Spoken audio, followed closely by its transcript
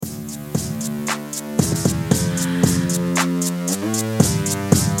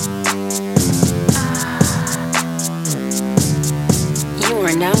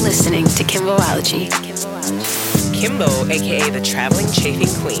listening to Kimboology. Kimbo, aka the traveling chafing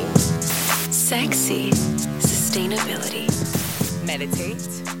queen. Sexy sustainability. Meditate,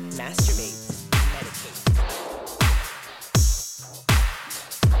 masturbate, medicate.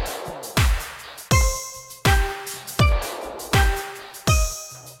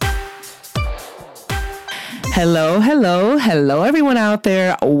 Hello, everyone out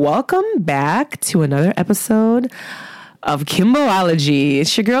there. Welcome back to another episode of Kimboology.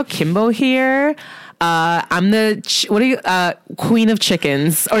 It's your girl Kimbo here. I'm the queen of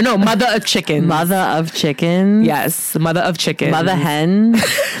chickens, or no, mother of chickens. Mother of chickens. Yes, mother of chickens. Mother hen.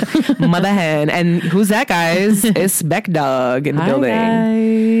 Mother hen. And who's that, guys? It's Beck Dog in the building.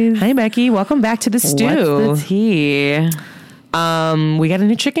 Guys. Hi, Becky. Welcome back to the stew. What's the tea? We got a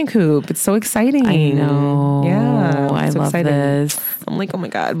new chicken coop. It's so exciting. I know. Yeah. I so love exciting. this. I'm like, oh my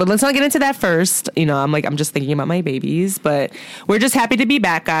God. But let's not get into that first. You know, I'm just thinking about my babies. But we're just happy to be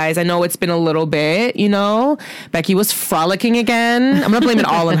back, guys. I know it's been a little bit, you know. Becky was frolicking again. I'm going to blame it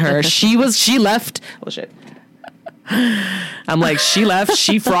all on her. She left. Oh, shit. I'm like, she left,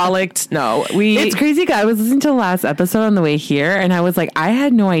 she frolicked. No, It's crazy. I was listening to the last episode on the way here, and I was like, I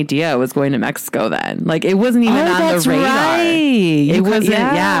had no idea I was going to Mexico then. Like, it wasn't even on the radar. Right. It wasn't,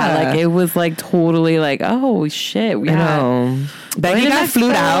 yeah. like, it was like totally like, oh shit. I know. Becky got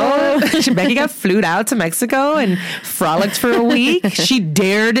flued out. Becky got flued out to Mexico and frolicked for a week. She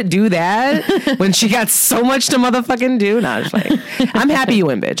dared do that when she got so much to motherfucking do. No, I'm just like, I'm happy you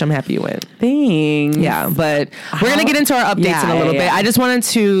went, bitch. I'm happy you went. Thanks. Yeah, but we're going to get into our updates in a little bit. I just wanted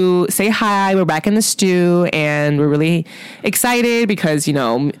to say hi. We're back in the stew and we're really excited because, you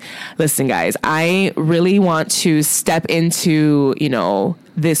know, listen, guys, I really want to step into, you know,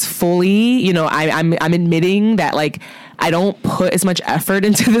 this fully. You know, I'm admitting that, like, I don't put as much effort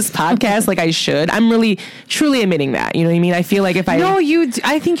into this podcast like I should. I'm really, truly admitting that. You know what I mean? I feel like if I... No,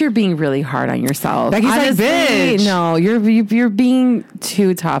 I think you're being really hard on yourself. Becky's like, bitch. No, you're being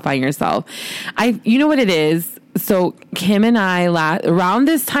too tough on yourself. You know what it is? So Kim and I, around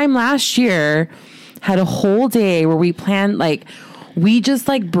this time last year, had a whole day where we planned, like... We just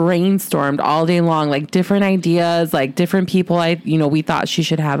like brainstormed all day long, like different ideas, like different people we thought she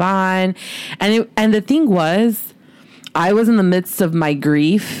should have on. And the thing was, I was in the midst of my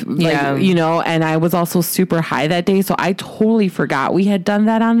grief, and I was also super high that day. So I totally forgot we had done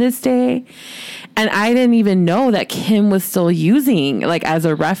that on this day. And I didn't even know that Kim was still using like as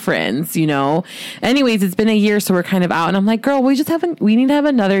a reference, you know. Anyways, it's been a year, so we're kind of out. And I'm like, girl, we need to have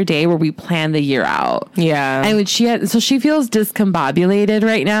another day where we plan the year out. Yeah. And so she feels discombobulated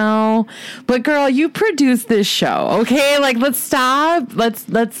right now. But girl, you produced this show, okay? Like, let's stop.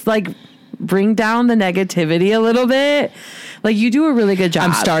 Let's like bring down the negativity a little bit. Like, you do a really good job.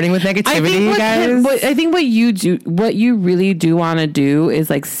 I'm starting with negativity, guys. I think what you really do want to do is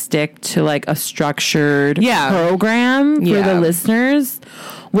like stick to like a structured program for the listeners,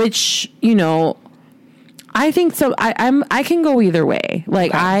 which, you know, I think so. I can go either way.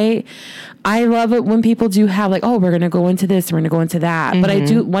 Like, okay. I love it when people do have like, oh, we're going to go into this, we're going to go into that. Mm-hmm. But I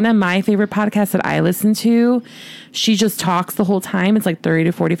do, one of my favorite podcasts that I listen to, she just talks the whole time. It's like 30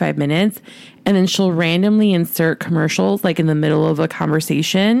 to 45 minutes. And then she'll randomly insert commercials like in the middle of a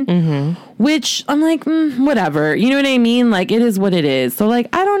conversation, which I'm like, whatever. You know what I mean? Like, it is what it is. So like,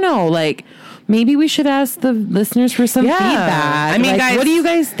 I don't know, like, maybe we should ask the listeners for some feedback. I mean, like, guys, what do you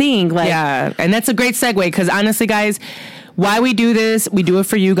guys think? Like, yeah. And that's a great segue because honestly, guys, why we do this, we do it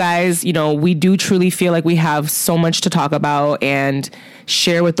for you guys. You know, we do truly feel like we have so much to talk about and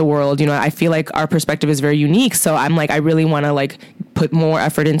share with the world. You know, I feel like our perspective is very unique. So I'm like, I really want to like put more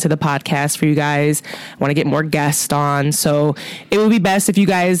effort into the podcast for you guys. I want to get more guests on. So it would be best if you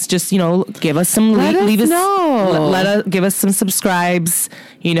guys just, you know, give us some, give us some subscribes,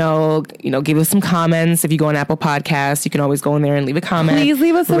 you know, give us some comments. If you go on Apple Podcasts, you can always go in there and leave a comment. Please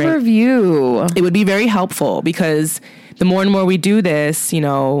leave us a review. It would be very helpful because the more and more we do this, you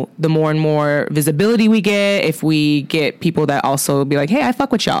know, the more and more visibility we get. If we get people that also be like, hey, I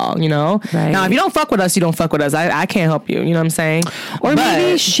fuck with y'all, you know? Right. Now, if you don't fuck with us, you don't fuck with us. I can't help you. You know what I'm saying? Or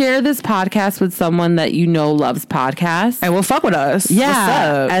maybe share this podcast with someone that you know loves podcasts. And will fuck with us. Yeah.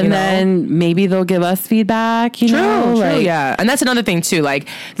 What's up, and then maybe they'll give us feedback, you know? True, yeah. And that's another thing, too. Like,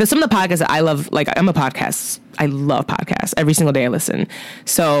 some of the podcasts that I love, like, I love podcasts. Every single day I listen.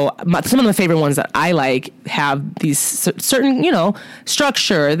 So some of my favorite ones that I like have these certain, you know,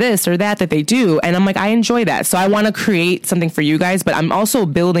 structure, this or that they do. And I'm like, I enjoy that. So I want to create something for you guys, but I'm also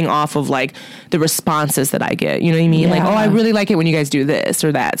building off of like the responses that I get. You know what I mean? Yeah. Like, oh, I really like it when you guys do this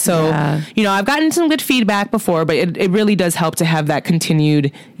or that. So, you know, I've gotten some good feedback before, but it really does help to have that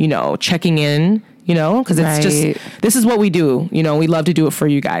continued, you know, checking in, you know, because it's just, this is what we do. You know, we love to do it for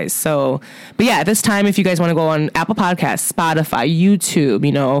you guys. So, but yeah, at this time, if you guys want to go on Apple Podcasts, Spotify, YouTube,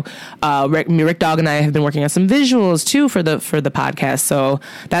 you know, Rick Dog and I have been working on some visuals too for the podcast. So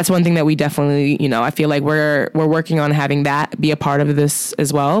that's one thing that we definitely, you know, I feel like we're working on having that be a part of this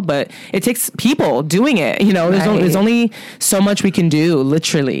as well. But it takes people doing it. You know, there's only so much we can do,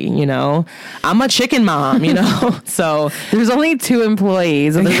 literally. You know, I'm a chicken mom. You know, so there's only 2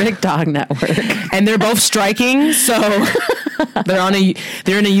 employees of the Rick Dog Network. And they're both striking, so they're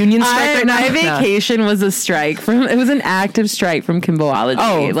in a union strike right now. My vacation was a strike it was an active strike from Kimboology.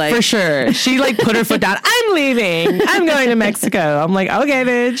 Oh, like, for sure. She like put her foot down. I'm leaving. I'm going to Mexico. I'm like, okay,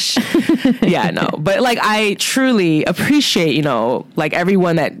 bitch. Yeah, no, but like I truly appreciate, you know, like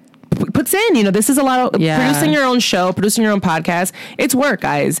everyone that puts in, you know, this is a lot of producing your own show, producing your own podcast. It's work,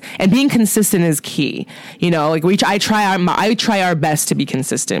 guys, and being consistent is key. You know, like I try our best to be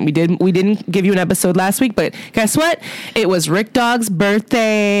consistent. We didn't give you an episode last week, but guess what? It was Rick Dog's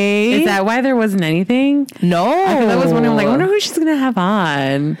birthday. Is that why there wasn't anything? No, I was wondering, like, I wonder who she's gonna have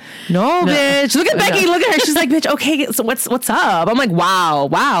on. No, bitch. Look at Becky. Look at her. She's like, bitch. Okay, so what's up? I'm like,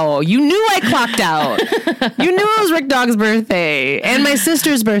 wow. You knew I clocked out. You knew it was Rick Dog's birthday and my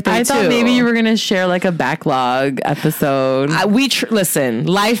sister's birthday. I thought maybe you were gonna share like a backlog episode. Listen,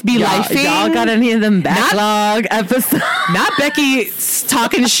 life be lifing. Y'all got any of them backlog episodes? Not Becky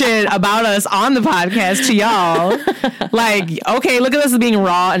talking shit about us on the podcast to y'all. Like, okay, look at us as being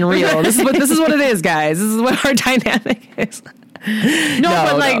raw and real. This is what it is, guys. This is what our dynamic is. No,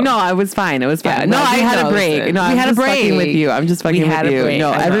 I was fine. It was fine. Yeah, we had a break. We had a break with you. I'm just fucking with you.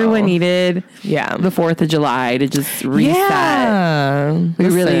 No, everyone needed the 4th of July to just reset. Yeah, we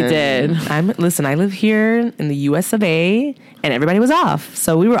really did. I live here in the US of A, and everybody was off,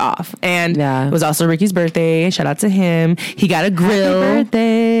 so we were off. And it was also Ricky's birthday. Shout out to him. He got a grill. Happy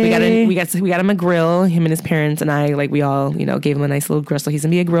birthday. We got him a grill. Him and his parents and I, like, we all, you know, gave him a nice little grill. So he's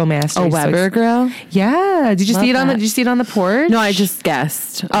gonna be a grill master. A Weber grill. Yeah. Did you see it on the porch? No, I just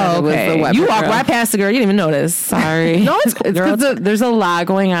guessed. Oh, okay. You walked right past the girl. You didn't even notice. Sorry. No, it's cool. There's a lot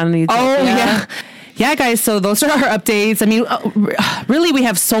going on in these. Oh, yeah. Yeah, guys. So those are our updates. I mean, really, we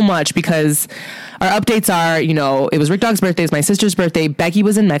have so much because our updates are, you know, it was Rick Dog's birthday. It's my sister's birthday. Becky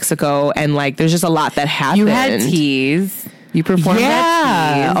was in Mexico. And, like, there's just a lot that happened. You had teas. You performed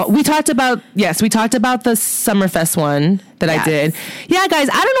at teas. We talked about the Summerfest one that I did. Yeah, guys,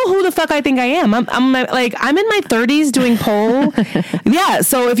 I don't know who the fuck I think I am. I'm in my 30s doing pole. Yeah,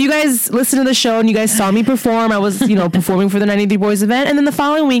 so if you guys listen to the show and you guys saw me perform, I was, you know, performing for the 93 Boys event. And then the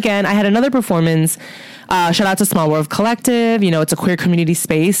following weekend, I had another performance. Shout out to Small World Collective. You know, it's a queer community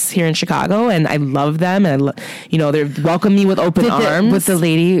space here in Chicago, and I love them. And you know, they welcome me with open arms. With the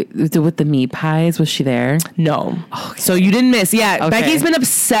lady with the meat pies, was she there? No. Oh, so you didn't miss. Yeah, okay. Becky's been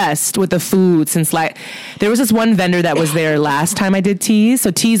obsessed with the food since there was this one vendor that was there last time I did Tease. So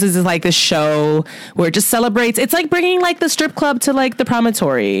Tease is like this show where it just celebrates. It's like bringing like the strip club to like the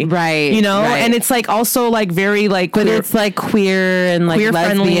promotory, right? You know, right. And it's like also like very like, but it's like queer and like queer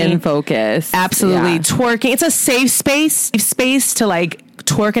lesbian focused. Absolutely. Yeah. Twerking. It's a safe space to like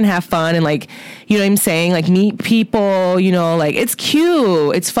twerk and have fun and like, you know what I'm saying? Like meet people, you know, like it's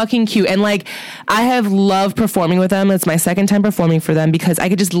cute. It's fucking cute. And like, I have loved performing with them. It's my second time performing for them because I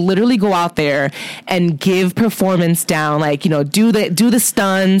could just literally go out there and give performance down, like, you know, do the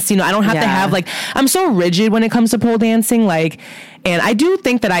stunts. You know, I don't have to have like, I'm so rigid when it comes to pole dancing. Like, and I do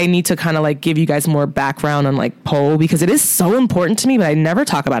think that I need to kind of like give you guys more background on like pole because it is so important to me, but I never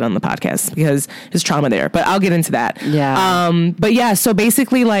talk about it on the podcast because there's trauma there, but I'll get into that. Yeah. But yeah, so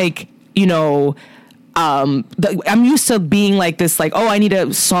basically like, you know, I'm used to being like this, like, oh, I need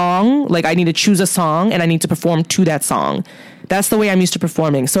a song, like I need to choose a song and I need to perform to that song. That's the way I'm used to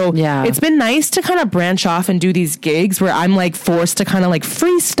performing. So it's been nice to kind of branch off and do these gigs where I'm like forced to kind of like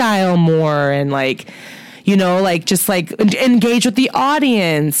freestyle more and like, you know, like just like engage with the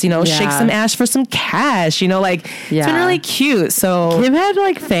audience, you know, shake some ass for some cash, you know, like it's been really cute. So Kim had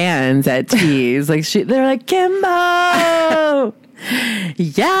like fans at Tees, like they're like, Kimbo.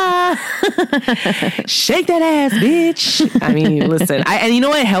 Yeah. Shake that ass, bitch. I mean, listen, and you know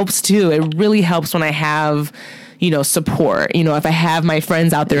what, it helps too. It really helps when I have, you know, support. You know, if I have my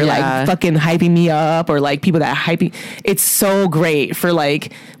friends out there like fucking hyping me up or like people that hype me, it's so great for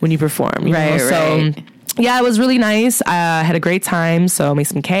like when you perform, you know? So yeah, it was really nice. I had a great time. So I made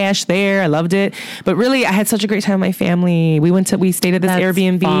some cash there. I loved it. But really, I had such a great time with my family. We stayed at this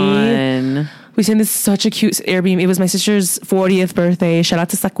Airbnb. Fun. We stayed in this such a cute Airbnb. It was my sister's 40th birthday. Shout out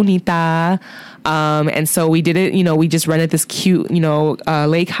to Sakunita. And so we did it, we just rented this cute,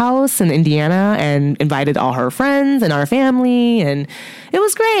 lake house in Indiana and invited all her friends and our family. And it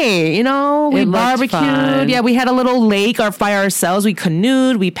was great. We barbecued. Fun. Yeah, we had a little lake by ourselves. We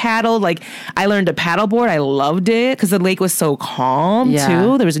canoed, we paddled. Like, I learned to paddleboard. I loved it because the lake was so calm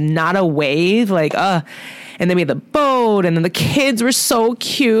too. There was not a wave. And then we had the boat, and then the kids were so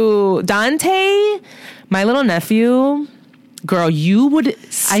cute. Dante, my little nephew, girl, you would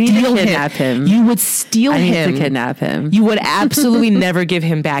steal him. You would steal him. I need to kidnap him. You would absolutely never give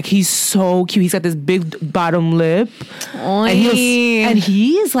him back. He's so cute. He's got this big bottom lip. Oy. And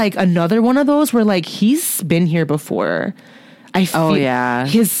he's like another one of those where like he's been here before. I feel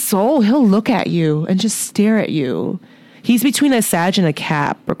his soul, he'll look at you and just stare at you. He's between a Sag and a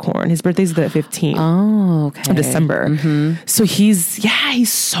Capricorn. His birthday's the 15th. Oh, okay. Of December. Mm-hmm. So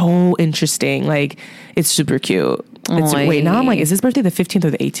he's so interesting. Like, it's super cute. Wait, now I'm like, is his birthday the 15th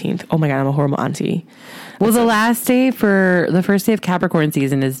or the 18th? Oh my God, I'm a horrible auntie. Well, the first day of Capricorn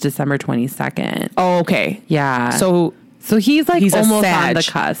season is December 22nd. Oh, okay. Yeah. So he's like he's almost a on the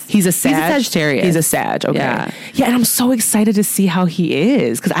cusp. He's a Sag. He's a Sagittarius. He's a Sag. Okay. Yeah. And I'm so excited to see how he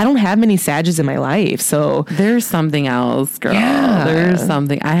is because I don't have many Sages in my life. So there's something else, girl. Yeah. There's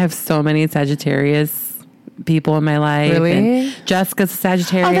something. I have so many Sagittarius people in my life. Really? And Jessica's a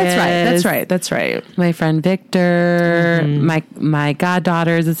Sagittarius. Oh, that's right. My friend Victor. Mm-hmm. My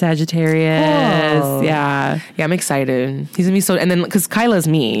goddaughter is a Sagittarius. Oh. Yeah, I'm excited. He's gonna be so. And then because Kyla's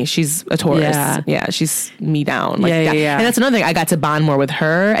me, she's a Taurus. Yeah, she's me down. Like, yeah. And that's another thing. I got to bond more with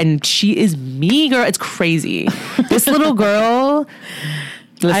her, and she is me, girl. It's crazy. This little girl.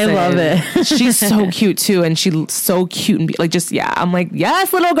 Listen, I love it. She's so cute too, and she's so cute and I'm like,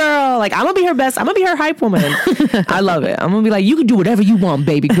 yes, little girl. Like, I'm gonna be her best. I'm gonna be her hype woman. I love it. I'm gonna be like, you can do whatever you want,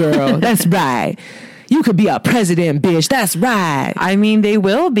 baby girl. That's right. You could be a president, bitch. That's right. I mean, they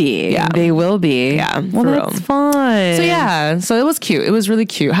will be. Yeah, they will be. Yeah, well, that's fun. So it was cute. It was really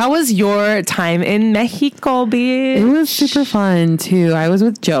cute. How was your time in Mexico, bitch? It was super fun too. I was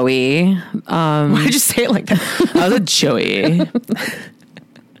with Joey. Why did you say it like that? I was with Joey.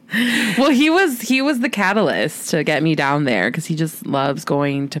 Well, he was the catalyst to get me down there because he just loves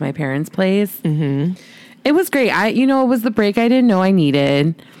going to my parents' place. Mm-hmm. It was great. It was the break I didn't know I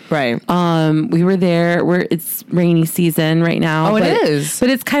needed. Right. We were there. It's rainy season right now. Oh, it is. But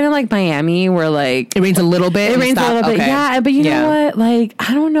it's kind of like Miami, where like it rains a little bit. It rains a little bit. Okay. Yeah, but you know what? Like,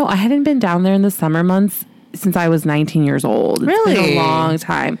 I don't know. I hadn't been down there in the summer months since I was 19 years old. Really? It's been a long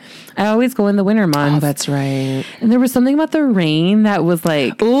time. I always go in the winter months. Oh, that's right. And there was something about the rain that was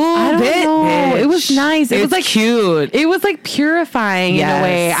like, ooh, I don't know. Bitch. It was nice. It was like cute. It was like purifying in a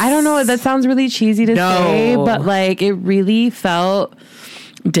way. I don't know. That sounds really cheesy to say, but like it really felt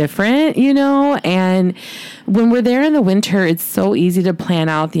different, and when we're there in the winter, it's so easy to plan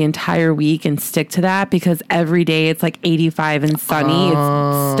out the entire week and stick to that because every day it's like 85 and sunny.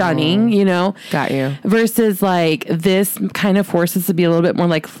 It's stunning, Got you. Versus like this kind of forced us to be a little bit more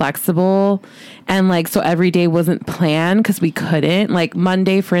like flexible, and like so every day wasn't planned because we couldn't. Like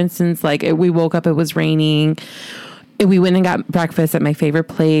Monday, for instance, like we woke up, it was raining. We went and got breakfast at my favorite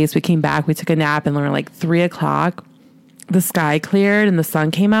place. We came back, we took a nap, and around like 3:00 the sky cleared and the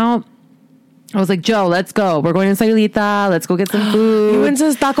sun came out. I was like, Joe, let's go. We're going to Sayulita. Let's go get some food. You went to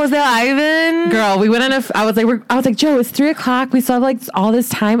Tacos de Ivan? Girl, we went on I was like, Joe, it's 3:00. We still have like all this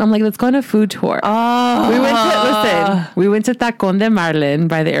time. I'm like, let's go on a food tour. Oh. We went to Tacon de Marlin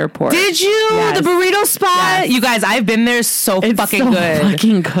by the airport. Did you? Yes. The burrito spot? Yes. You guys, I've been there. It's so good.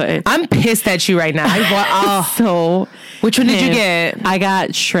 Fucking good. I'm pissed at you right now. So which one did you get? I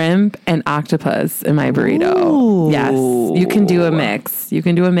got shrimp and octopus in my burrito. Ooh. Yes. You can do a mix. You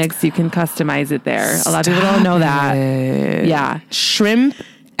can customize it there. A lot of people don't know that. Yeah. Shrimp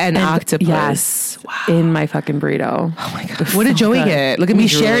and octopus. Yes. Wow. In my fucking burrito. Oh my God. What did Joey get? Look at me. We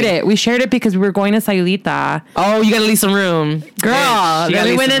shared it. We shared it because we were going to Sayulita. Oh, you gotta leave some room. Girl. Then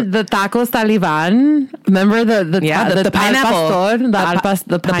we went in the tacos Taliban. Remember the pineapple.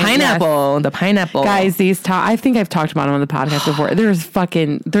 The pineapple. The pineapple. Guys, I think I've talked about them on the podcast before. They're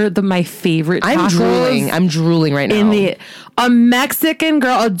my favorite tacos. I'm drooling right now. A Mexican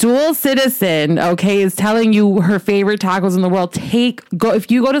girl, a dual citizen, okay, is telling you her favorite tacos in the world. If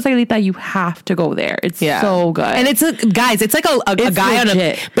you go to Sayulita, you have to go there. It's so good. And it's it's like a guy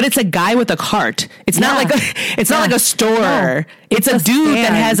legit. but it's a guy with a cart. It's not like not like a store. No, it's a dude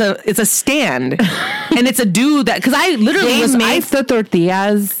that has it's a stand. And it's a dude that, because I literally they make the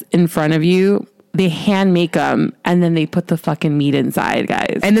tortillas in front of you they hand make them, and then they put the fucking meat inside,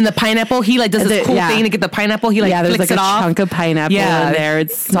 guys. And then the pineapple, he like does this cool thing to get the pineapple. He like there's flicks like it off. a chunk of pineapple in there.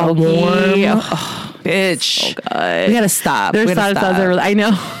 It's so warm. Oh, bitch. so good. We gotta stop. There's I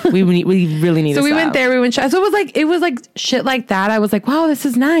know. we really need to So we stop. went there, we went, so it was like shit like that. I was like, wow, this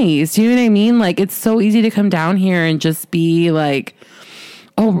is nice. Do you know what I mean? Like, it's so easy to come down here and just be like,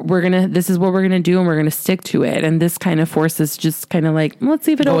 oh, this is what we're gonna do, and we're gonna stick to it. And this kind of forces just kind of like, let's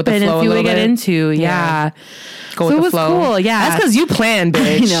leave it open and see what we get into. Yeah. Go so with it the was flow. cool. Yeah. That's because you planned,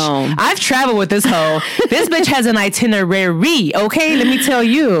 bitch. I know. I've traveled with this hoe. This bitch has an itinerary, okay? Let me tell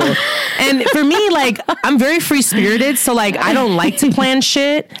you. And for me, like, I'm very free spirited, so like I don't like to plan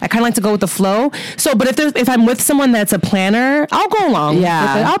shit. I kinda like to go with the flow. So but if I'm with someone that's a planner, I'll go along.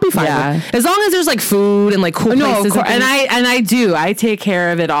 Yeah. with it. I'll be fine. Yeah. With it. As long as there's like food and like cool places. And I do. I take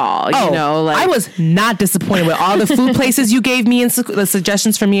care of it all. You know, like I was not disappointed with all the food places you gave me and the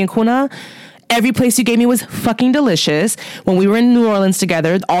suggestions for me and Kuna. Every place you gave me was fucking delicious. When we were in New Orleans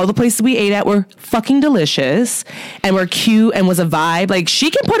together, all the places we ate at were fucking delicious and were cute and was a vibe. Like, she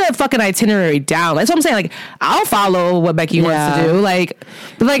can put a fucking itinerary down. That's what I'm saying. Like, I'll follow what Becky wants to do. Like,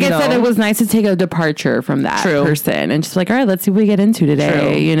 but like I said, it was nice to take a departure from that person and just like, all right, let's see what we get into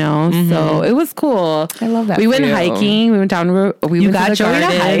today. You know, so it was cool. I love that. We went hiking. We went down. You got Joey to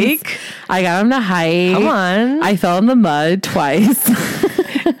hike. I got him to hike. Come on. I fell in the mud twice.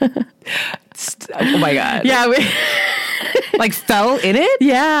 Oh my god! Yeah, we like fell in it.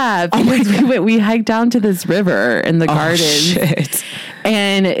 Yeah, because we hiked down to this river in the garden, shit.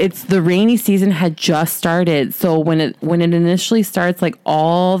 And it's the rainy season had just started. So when it initially starts, like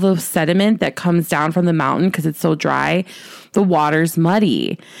all the sediment that comes down from the mountain because it's so dry, the water's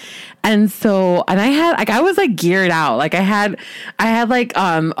muddy. And so, and I was like geared out. Like I had like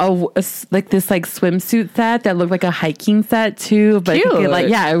this like swimsuit set that looked like a hiking set too. But cute.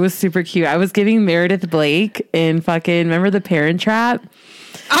 it was super cute. I was giving Meredith Blake in fucking, remember The Parent Trap?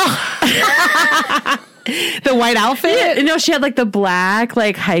 Oh. The white outfit? Yeah, no, she had like the black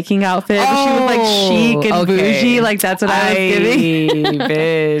like hiking outfit. But she was like chic and bougie. Like that's what I was giving.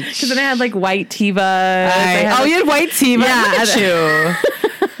 Bitch. Because then I had like white Teva. You had white Teva? Yeah. Look at you.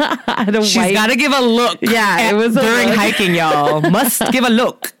 She's got to give a look. Yeah, it was during hiking, y'all. Must give a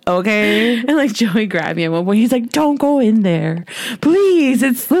look, okay? And like Joey grabbed me at one point. He's like, "Don't go in there, please.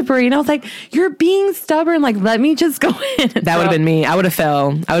 It's slippery." And I was like, "You're being stubborn. Like, let me just go in." That would have been me. I would have fell.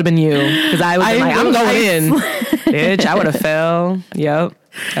 I would have been you because I would have been like, "I'm going in, bitch." I would have fell. Yep,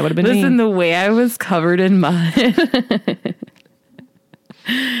 that would have been me. Listen, the way I was covered in mud.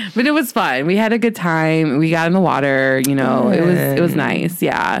 But it was fun. We had a good time. We got in the water. You know, it was nice.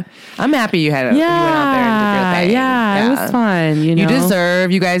 Yeah, I'm happy you had. You went out there and did your thing. Yeah, it was fun. You know,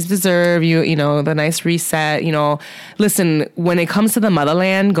 you guys deserve. You know, the nice reset. You know, listen. When it comes to the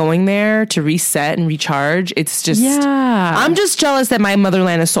motherland, going there to reset and recharge, it's just. Yeah, I'm just jealous that my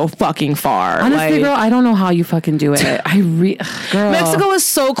motherland is so fucking far. Honestly, girl, I don't know how you fucking do it. Girl, Mexico is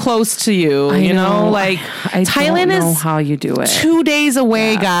so close to you. You know, like Thailand don't know is how you do it. 2 days away.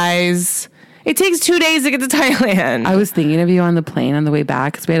 Guys, it takes 2 days to get to Thailand. I was thinking of you on the plane on the way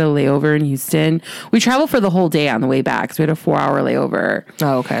back because we had a layover in Houston. We traveled for the whole day on the way back because we had a 4-hour layover.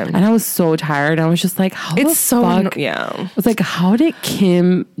 Oh, okay. And I was so tired. I was just like, how the fuck? Yeah. I was like, how did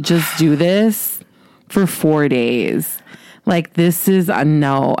Kim just do this for 4 days? Like, this is a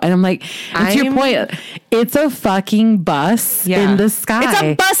no. And I'm like, to your point, it's a fucking bus in the sky. It's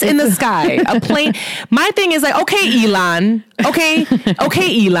a bus in the sky. A plane. My thing is like, okay, Elon. Okay,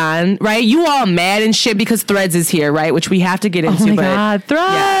 Elon, right? You all mad and shit because Threads is here, right? Which we have to get into. Oh my God,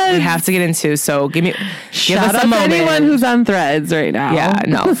 Threads. Yeah, we have to get into. So give us a moment. Anyone who's on Threads right now. Yeah,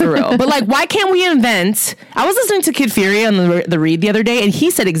 no, for real. But like, why can't we invent? I was listening to Kid Fury on the read the other day, and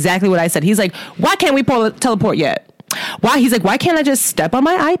he said exactly what I said. He's like, why can't we teleport yet? Why? He's like, why can't I just step on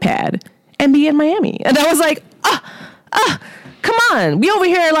my iPad and be in Miami? And I was like, come on. We over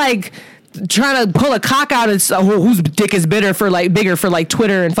here like trying to pull a cock out and whose dick is bigger for like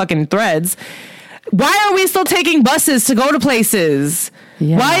Twitter and fucking Threads. Why are we still taking buses to go to places?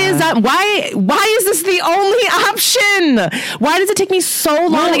 Yeah. Why is that? Why is this the only option? Why does it take me so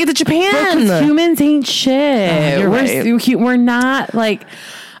long to get to Japan? Because humans ain't shit. You're right. We're not like.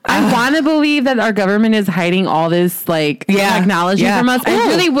 I want to believe that our government is hiding all this like technology from us. I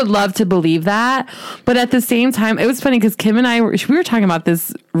really would love to believe that. But at the same time, it was funny because Kim and I we were talking about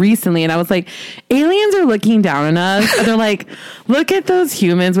this recently, and I was like, aliens are looking down on us. They're like, look at those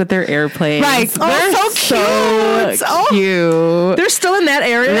humans with their airplanes. Right. They're so cute. They're still in that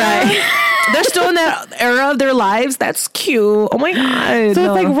area. Right. They're still in that era of their lives. That's cute. Oh my God.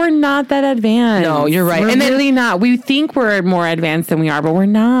 So it's like, we're not that advanced. No, you're right. We're And then- really not. We think we're more advanced than we are, but we're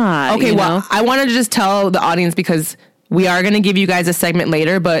not. Okay, you well, know? I wanted to just tell the audience because we are going to give you guys a segment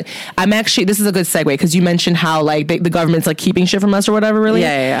later, but this is a good segue because you mentioned how like the government's like keeping shit from us or whatever, really.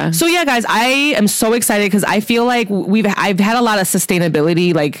 Yeah. So yeah, guys, I am so excited because I feel like I've had a lot of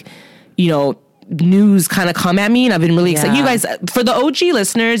sustainability, like, news kind of come at me, and I've been really excited. You guys, for the OG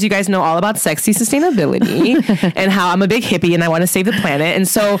listeners, you guys know all about sexy sustainability and how I'm a big hippie and I want to save the planet. And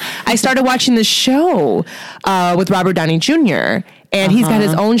so I started watching this show with Robert Downey Jr., and he's got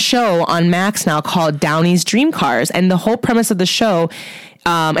his own show on Max now called Downey's Dream Cars. And the whole premise of the show,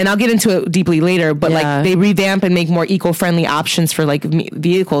 and I'll get into it deeply later, but like they revamp and make more eco-friendly options for like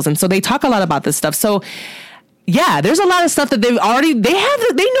vehicles. And so they talk a lot about this stuff. So yeah, there's a lot of stuff that they know how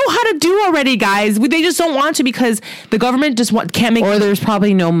to do already, guys. They just don't want to because the government just can't make. Or there's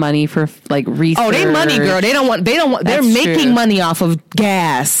probably no money for like research. Oh, they money, girl. They don't want. They're making money off of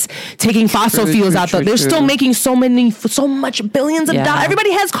gas, taking fossil fuels out there. They're still making so much billions of dollars.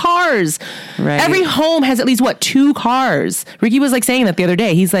 Everybody has cars. Right. Every home has at least 2 cars. Ricky was like saying that the other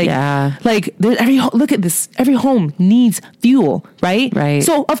day. He's like, look at this. Every home needs fuel, right? Right.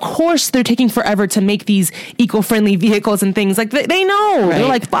 So of course they're taking forever to make these eco-friendly vehicles and things. Like they know. Right. They're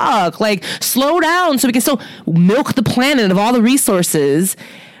like, fuck, like slow down so we can still milk the planet of all the resources.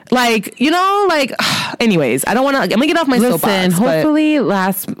 Like, anyways, I don't want to, I'm gonna get off my soapbox. Hopefully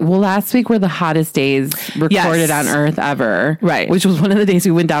last week were the hottest days recorded on Earth ever. Right. Which was one of the days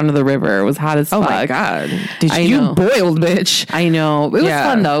we went down to the river. It was hot as fuck. Oh my God. You boiled, bitch. I know. It was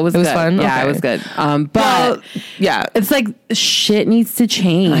fun though. It was fun. Yeah, okay. it was good. But it's like shit needs to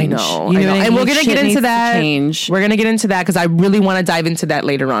change. I know. You know what I mean? And we're going to get into that. Change. We're going to get into that because I really want to dive into that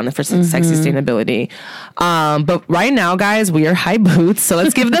later on for sex sustainability. But right now, guys, we are high boots. So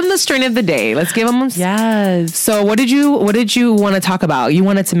let's give them the strain of the day. Let's give them. Yes. So what did you want to talk about? You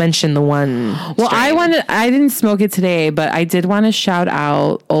wanted to mention the one. Well, strain. I didn't smoke it today, but I did want to shout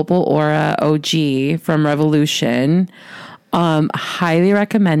out Opal Aura OG from Revolution. Highly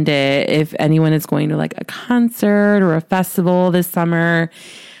recommend it if anyone is going to like a concert or a festival this summer.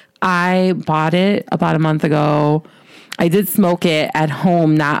 I bought it about a month ago. I did smoke it at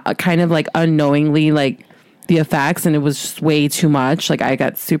home, not kind of like unknowingly, like the effects, and it was just way too much. Like I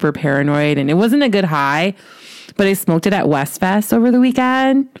got super paranoid and it wasn't a good high, but I smoked it at Westfest over the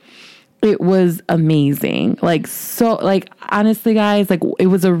weekend. It was amazing. Like, so like, honestly guys, like it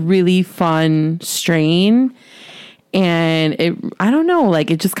was a really fun strain. And I don't know, like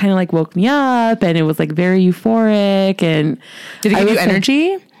it just kind of like woke me up and it was like very euphoric. And did it give you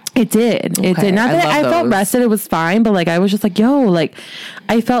energy? It did. It did. Not that I felt rested. It was fine. But like, I was just like, yo, like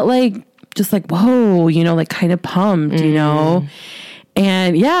I felt like just like, whoa, like kind of pumped,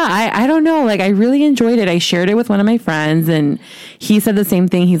 And yeah, I don't know. Like I really enjoyed it. I shared it with one of my friends and he said the same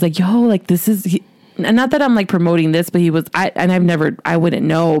thing. He's like, yo, like this is, and not that I'm like promoting this, but I wouldn't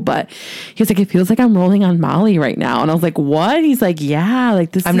know, but he was like, it feels like I'm rolling on Molly right now. And I was like, what? He's like, yeah,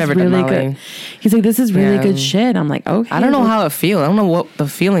 like this is really good. He's like, this is really good shit. I'm like, okay. I don't know how it feels. I don't know what the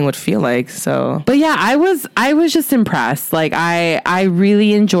feeling would feel like. So, but yeah, I was just impressed. Like I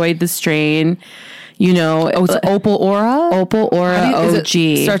really enjoyed the strain. It's Opal Aura? Opal Aura OG.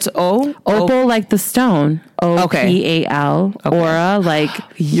 Starts O? Opal like the stone. OPAL. Okay. Aura like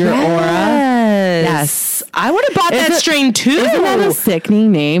your aura. Yes. I would have bought that strain too. Isn't that a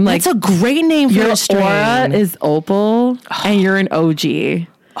sickening name? Like, that's a great name for your a strain. Aura is Opal and you're an OG.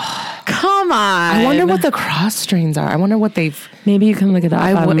 Come on. I wonder what the cross strains are. I wonder what they've... Maybe you can look it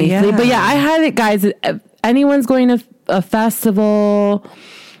up on me. Yeah. But yeah, I had it, guys. If anyone's going to a festival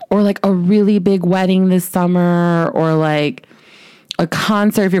or like a really big wedding this summer or like a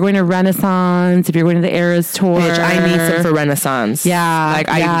concert, if you're going to Renaissance, if you're going to the Eras tour. Bitch, I need some for Renaissance. Yeah. Like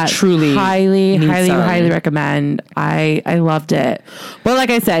I truly highly recommend. I loved it. But like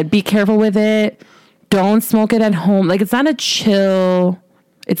I said, be careful with it. Don't smoke it at home. Like it's not a chill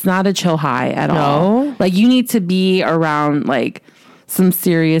high at all. Like you need to be around like some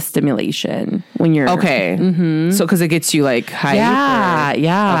serious stimulation when you're okay. Mm-hmm. So because it gets you like hype.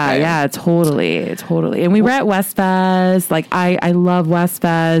 Yeah, totally. And we were at Westfest. Like I love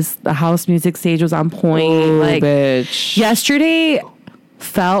Westfest. The house music stage was on point. Ooh, like bitch. Yesterday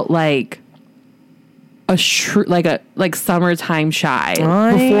felt like like summertime shy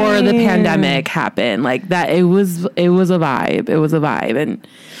before the pandemic happened. Like that, it was a vibe.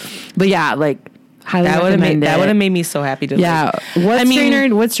 But yeah, like Highly That would recommend have it. made me so happy to. Yeah. Like, What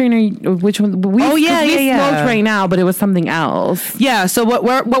strainer? Which one? We smoked right now, but it was something else. Yeah. So what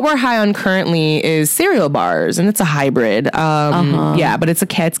we're high on currently is cereal bars, and it's a hybrid. Yeah, but it's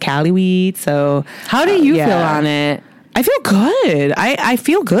Cali weed. So how do you feel on it? I feel good. I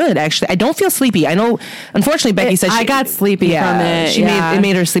feel good, actually. I don't feel sleepy. I know, unfortunately, Becky said I got sleepy from it. It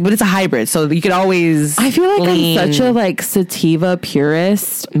made her sleep, but it's a hybrid, so you could always. I feel like lean. I'm such a sativa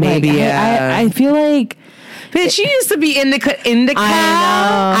purist. Maybe, like, yeah. I feel like. Bitch, she used to be indica.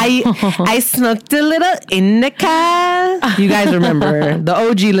 I know. I smoked a little indica. You guys remember. The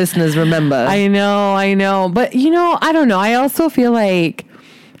OG listeners remember. I know. But, I don't know. I also feel like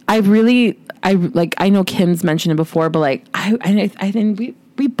I know Kim's mentioned it before, but like I think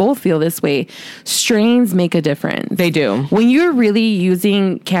we both feel this way. Strains make a difference. They do. When you're really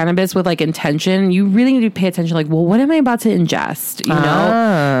using cannabis with like intention, you really need to pay attention. Like, well, what am I about to ingest? You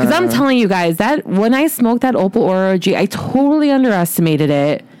know, because I'm telling you guys that when I smoked that Opal Aura OG, I totally underestimated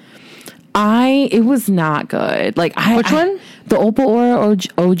it. It was not good. Like, which one? The Opal Aura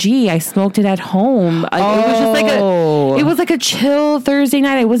OG. I smoked it at home. It was just like a chill Thursday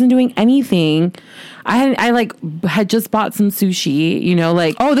night. I wasn't doing anything. I had just bought some sushi,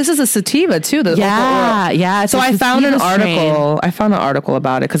 like. Oh, this is a sativa too. Yeah. So I found an article. I found an article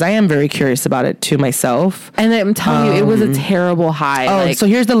about it because I am very curious about it too myself. And I'm telling you, it was a terrible high. Oh, so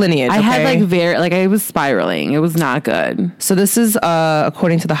here's the lineage. I had I was spiraling. It was not good. So this is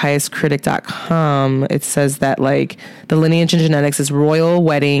according to thehighestcritic.com. It says that like the lineage and genetics is Royal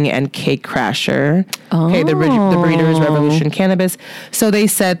Wedding and Cake Crasher. Oh. Okay, the breeders Revolution Cannabis. So they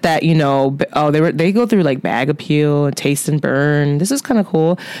said that they go through like bag appeal and taste and burn. This is kind of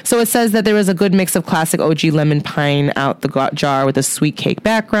cool. So it says that there was a good mix of classic OG lemon pine out the jar with a sweet cake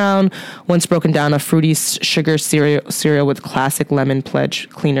background. Once broken down, a fruity sugar cereal with classic lemon pledge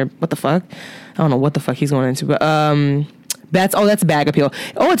cleaner. What the fuck? I don't know what the fuck he's going into, but that's bag appeal.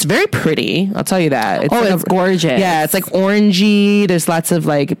 Oh, it's very pretty. I'll tell you that. It's gorgeous. Yeah, it's like orangey. There's lots of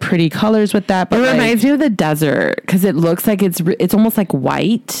like pretty colors with that. But it reminds me of the desert because it looks like it's almost like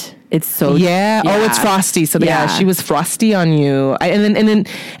white. It's so yeah. Oh, it's frosty. So yeah, she was frosty on you. And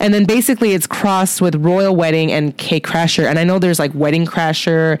then basically it's crossed with Royal Wedding and Cake Crasher. And I know there's like Wedding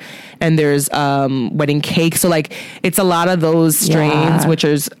Crasher and there's Wedding Cake. So like it's a lot of those strains,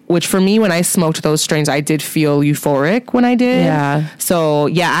 which for me when I smoked those strains, I did feel euphoric when I did. Yeah. So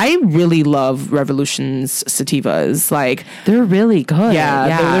yeah, I really love Revolution's sativas. Like they're really good.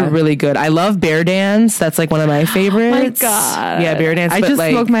 Yeah. They're really good. I love Bear Dance. That's like one of my favorites. Oh my God. Yeah, Bear Dance. I just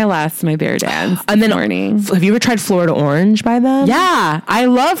smoked my Bear Dance and then morning. Have you ever tried Florida Orange by them? Yeah, I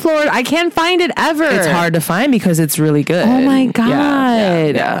love Florida. I can't find it ever. It's hard to find because it's really good. Oh my God.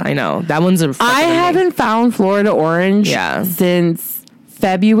 Yeah, I know. That one's I haven't found Florida Orange since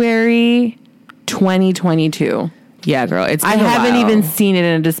February 2022. Yeah, girl. I haven't even seen it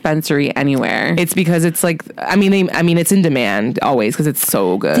in a dispensary anywhere. It's because it's like, it's in demand always because it's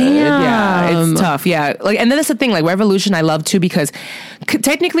so good. Damn. Yeah, it's tough. Yeah. Like, and then that's the thing, like Revolution I love too because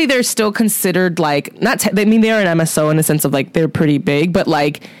technically they're still considered like, they're an MSO in the sense of like they're pretty big, but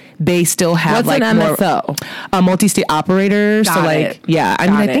like they still have What's like an MSO? A multi-state operator. Got so like, it. yeah,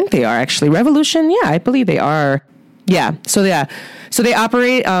 I think they are actually. Revolution, yeah, I believe they are. Yeah. So they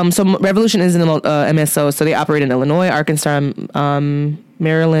operate. So Revolution is an MSO. So they operate in Illinois, Arkansas,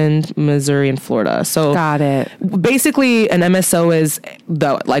 Maryland, Missouri, and Florida. So got it. Basically, an MSO is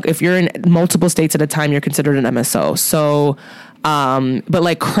if you're in multiple states at a time, you're considered an MSO. So. But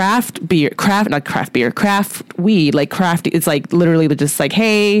like craft weed, like craft, it's like literally just like,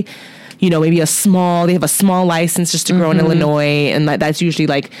 hey, maybe they have a small license just to grow in Illinois. And that's usually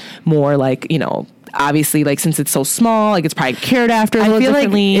like more like, obviously like since it's so small, like it's probably cared after a little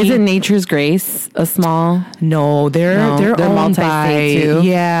differently. Like, isn't Nature's Grace a small? No, they're owned by, too.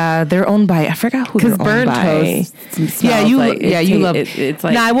 Yeah, they're owned by, I forgot who they're owned burnt by. Toast you love it's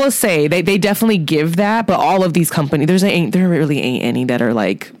like. Now I will say they definitely give that, but all of these companies, there really ain't any that are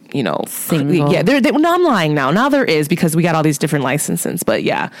like, single. Yeah, no, I'm lying now. Now there is because we got all these different licenses, but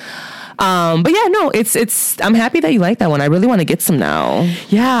yeah. But yeah, no, it's, I'm happy that you like that one. I really want to get some now.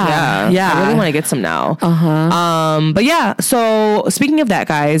 Yeah. I really want to get some now. But yeah, so speaking of that,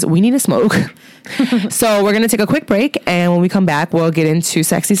 guys, we need to smoke. So we're going to take a quick break. And when we come back, we'll get into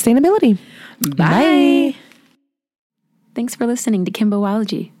sexy sustainability. Bye. Thanks for listening to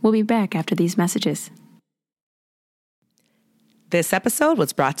Kimboology. We'll be back after these messages. This episode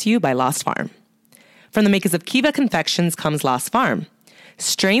was brought to you by Lost Farm. From the makers of Kiva Confections comes Lost Farm.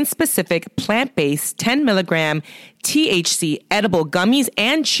 Strain-specific, plant-based, 10 milligram THC edible gummies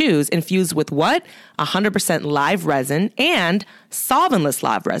and chews infused with what? 100% live resin and solventless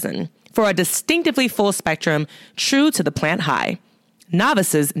live resin. For a distinctively full spectrum, true to the plant high.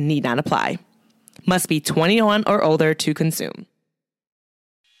 Novices need not apply. Must be 21 or older to consume.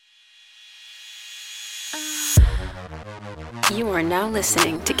 You are now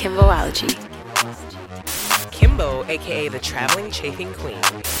listening to Kimboology. Kimbo, aka the Traveling Chafing Queen,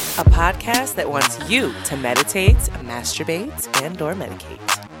 a podcast that wants you to meditate, masturbate, and/or medicate.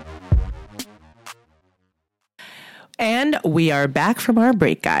 And we are back from our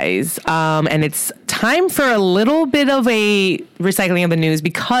break, guys. And it's time for a little bit of a recycling of the news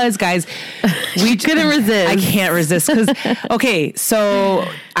because, guys, we couldn't resist. I can't resist because, okay, so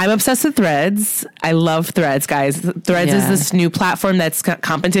I'm obsessed with Threads. I love Threads, guys. Threads is this new platform that's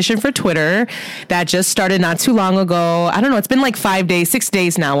competition for Twitter that just started not too long ago. I don't know. It's been like 5 days, 6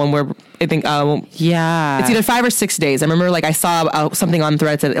 days now when we're, I think, it's either 5 or 6 days. I remember like I saw something on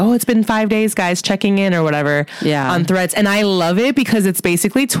Threads that, it's been 5 days, guys, checking in or whatever on Threads. And I love it because it's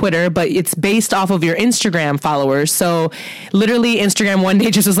basically Twitter, but it's based off of your Instagram followers. So literally Instagram one day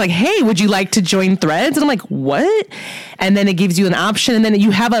just was like, hey, would you like to join Threads? And I'm like, what? And then it gives you an option. And then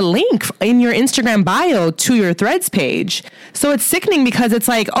you have a link in your Instagram bio to your Threads page. So it's sickening because it's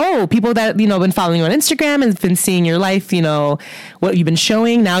like, people that, been following you on Instagram and have been seeing your life, what you've been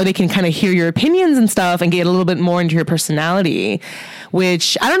showing. Now they can kind of hear your opinions and stuff and get a little bit more into your personality,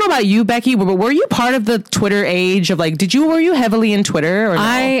 which I don't know about you, Becky, but were you part of the Twitter age of like, were you heavily in Twitter or no?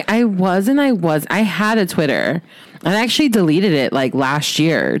 I had a Twitter and I actually deleted it like last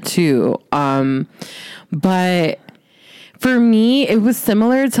year too. But for me, it was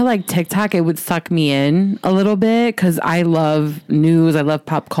similar to like TikTok. It would suck me in a little bit because I love news. I love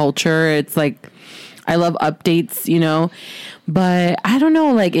pop culture. It's like, I love updates, but I don't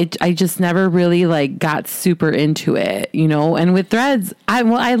know, like I just never really like got super into it, and with Threads, I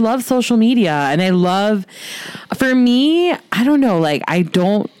love social media and for me, I don't know, like I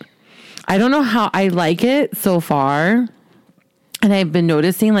don't know how I like it so far. And I've been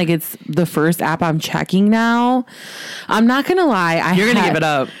noticing like it's the first app I'm checking now. I'm not going to lie. You're going to give it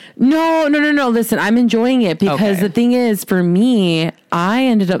up. No. Listen, I'm enjoying it because the thing is for me, I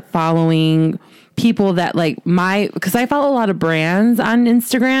ended up following people that because I follow a lot of brands on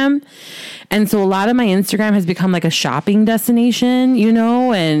Instagram. And so a lot of my Instagram has become like a shopping destination,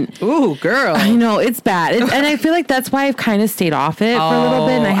 and ooh, girl, I know it's bad. And I feel like that's why I've kind of stayed off it for a little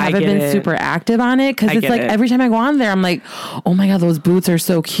bit. And I haven't been super active on it. Cause it's like every time I go on there, I'm like, oh my God, those boots are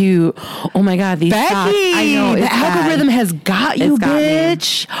so cute. Oh my God, these Becky, socks. I know the algorithm has got you,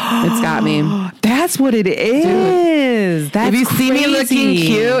 bitch. It's got me. That's what it is. Dude, if you see me looking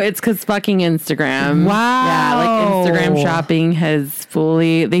cute, it's because fucking Instagram. Wow. Yeah, like Instagram shopping has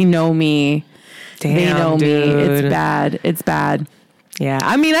they know me. Damn, they know dude. me. It's bad. It's bad. Yeah.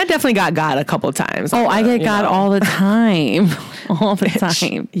 I mean, I definitely got a couple of times. I get got all the time. All the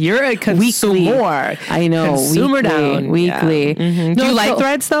time. You're a consumer. I know. Consumer down. Weekly. Yeah. Mm-hmm. Do you like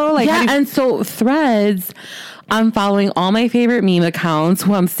Threads though? And so Threads, I'm following all my favorite meme accounts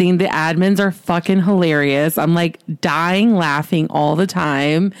who I'm seeing the admins are fucking hilarious. I'm like dying laughing all the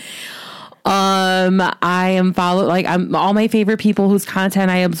time. I am I'm all my favorite people whose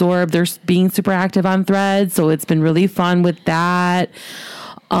content I absorb. They're being super active on Threads. So it's been really fun with that.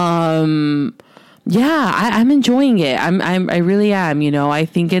 I'm enjoying it. I really am, I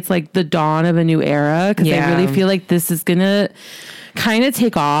think it's like the dawn of a new era. Cause I really feel like this is gonna kind of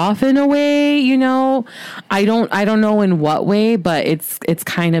take off in a way, I don't know in what way, but it's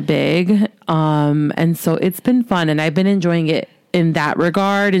kind of big. And so it's been fun and I've been enjoying it in that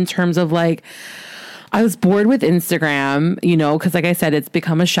regard, in terms of like, I was bored with Instagram, because like I said, it's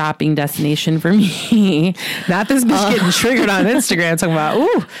become a shopping destination for me. Not this bitch getting triggered on Instagram talking about,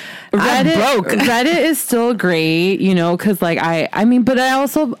 ooh, Reddit, I'm broke. Reddit is still great, because like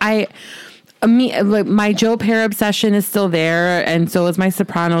my Joe Pear obsession is still there, and so is my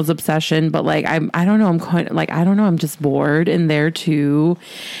Sopranos obsession. But like, I don't know. I'm just bored in there too.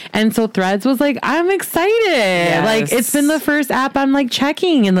 And so Threads was like, I'm excited. Yes. Like, it's been the first app I'm like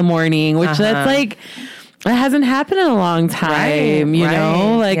checking in the morning, which that's like, it hasn't happened in a long time.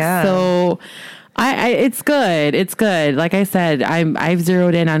 So. It's good. It's good. Like I said, I've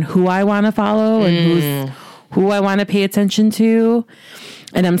zeroed in on who I want to follow and who I want to pay attention to.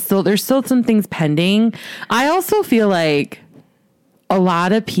 And there's still some things pending. I also feel like a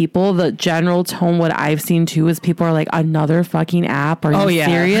lot of people, the general tone, what I've seen too, is people are like, another fucking app. Are you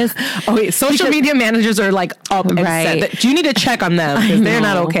serious? Oh, wait. Social media managers are like up and set. You need to check on them because they're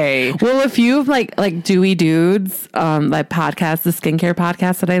not okay. Well, a few of like Dewy Dudes, like podcasts, the skincare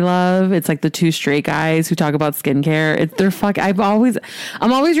podcast that I love. It's like the two straight guys who talk about skincare.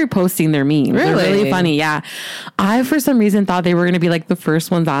 I'm always reposting their memes. Really? They're really funny. Yeah. I, for some reason, thought they were going to be like the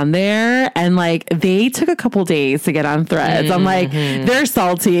first ones on there. And like, they took a couple days to get on Threads. I'm like, they're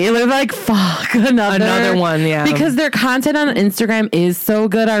salty. They're like, fuck, another one. Yeah. Because their content on Instagram is so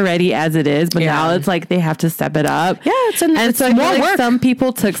good already as it is. But now it's like they have to step it up. Yeah. It's more work. Some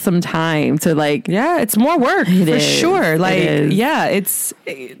people took some time to like. Yeah. It's more work for sure. Like, it's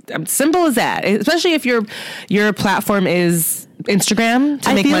simple as that. Especially if your platform is Instagram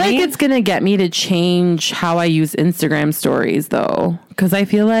to make money. I feel like it's gonna get me to change how I use Instagram stories though, because I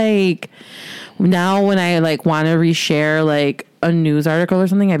feel like now when I like want to reshare like a news article or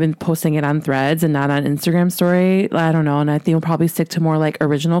something, I've been posting it on Threads and not on Instagram story. I don't know, and I think I'll probably stick to more like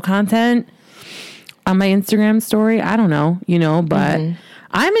original content on my Instagram story. I don't know, but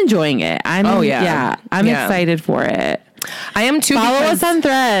I'm enjoying it. I'm excited for it. I am too. Follow us on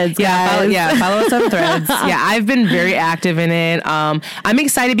Threads. Follow us on Threads. I've been very active in it. I'm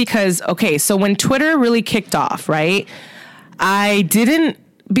excited because so when Twitter really kicked off, right? I didn't.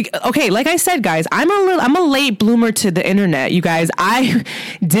 Like I said, guys, I'm a late bloomer to the internet. You guys, I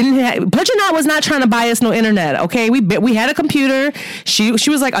didn't. Butch was not trying to buy us no internet. Okay, we had a computer. She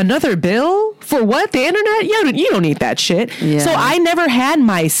was like, another bill for what? The internet? You don't need that shit. Yeah. So I never had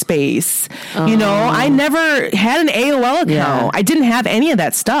MySpace. I never had an AOL account. Yeah. I didn't have any of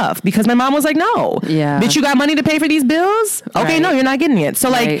that stuff because my mom was like, no, bitch, you got money to pay for these bills? Okay, no, you're not getting it. So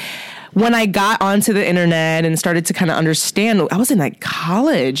like. When I got onto the internet and started to kind of understand, I was in like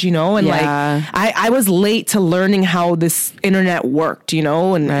college, and like I was late to learning how this internet worked, and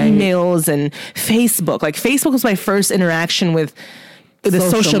emails and Facebook. Like Facebook was my first interaction with the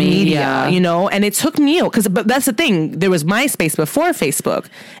social media, and it took me, but that's the thing. There was MySpace before Facebook,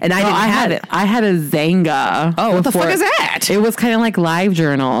 and I didn't have it. I had a Zanga. Oh, what the fuck is that? It was kind of like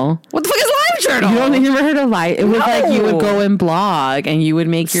LiveJournal. What the fuck is LiveJournal? You never heard of Live? It was like you would go and blog, and you would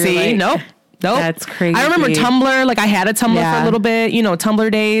make your Nope. That's crazy. I remember Tumblr. Like I had a Tumblr for a little bit,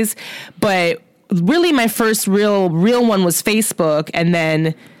 Tumblr days, but really my first real one was Facebook, and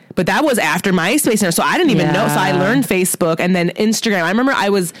then. But that was after MySpace, so I didn't even know. So I learned Facebook and then Instagram. I remember I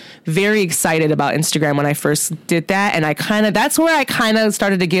was very excited about Instagram when I first did that, and that's where I kind of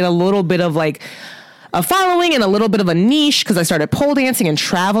started to get a little bit of like a following and a little bit of a niche because I started pole dancing and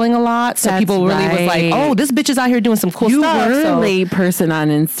traveling a lot. So people really was like, oh, this bitch is out here doing some cool stuff. You were a late person on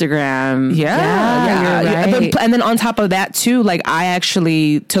Instagram. Yeah. You're right. And then on top of that too, like I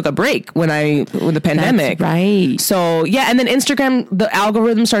actually took a break with the pandemic. That's right. So and then Instagram, the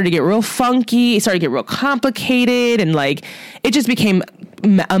algorithm started to get real funky. It started to get real complicated, and like it just became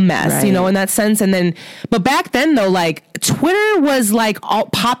a mess, in that sense. And then, but back then though, like Twitter was like all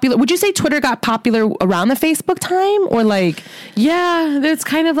popular. Would you say Twitter got popular around the Facebook time, or like? Yeah, it's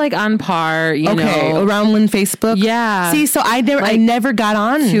kind of like on par. You know, around when Facebook. Yeah. See, so I never got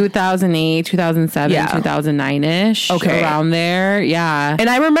on 2008, 2007, 2009 ish. Okay, around there. Yeah. And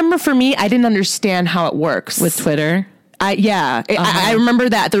I remember for me, I didn't understand how it works with Twitter. I remember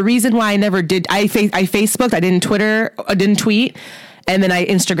that. The reason why I never did, I Facebooked, I didn't Twitter, I didn't tweet. And then I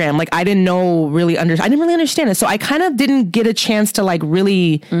Instagram, like I didn't really understand it. So I kind of didn't get a chance to like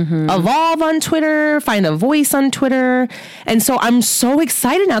really evolve on Twitter, find a voice on Twitter. And so I'm so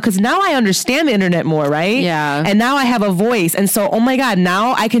excited now because now I understand the internet more, right? Yeah. And now I have a voice. And so, oh my God,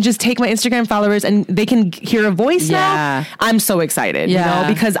 now I can just take my Instagram followers and they can hear a voice now. I'm so excited,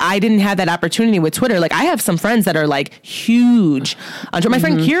 because I didn't have that opportunity with Twitter. Like I have some friends that are like huge. My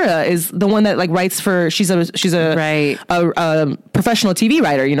friend Kira is the one that like writes for, she's a professional TV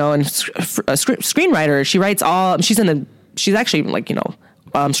writer, and screenwriter. She writes she's actually like,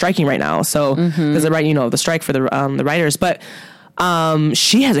 striking right now. So there's the strike for the writers, but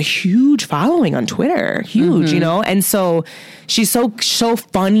she has a huge following on Twitter, huge, and so she's so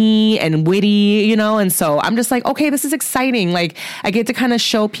funny and witty, and so I'm just like, okay, this is exciting. Like I get to kind of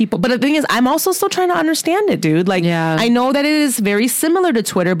show people, but the thing is, I'm also still trying to understand it, dude. Like, I know that it is very similar to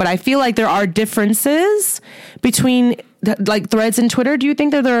Twitter, but I feel like there are differences between like Threads and Twitter. Do you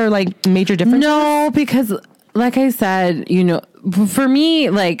think that there are like major differences? No, because like I said, for me,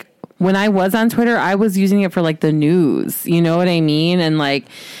 like when I was on Twitter, I was using it for like the news, you know what I mean? And like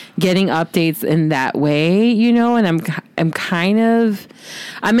getting updates in that way, and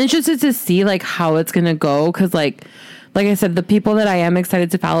I'm interested to see like how it's going to go. 'Cause like like I said, the people that I am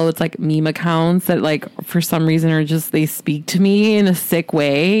excited to follow, it's like meme accounts that like for some reason are just, they speak to me in a sick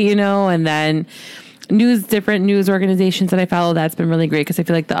way, you know, and then different news organizations that I follow, that's been really great because I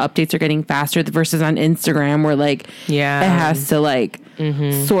feel like the updates are getting faster versus on Instagram where like it has to like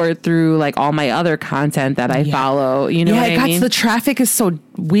sort through like all my other content that I follow, you know what I mean? The traffic is so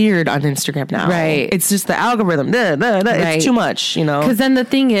weird on Instagram now. Right. It's just the algorithm. It's too much, you know? Because then the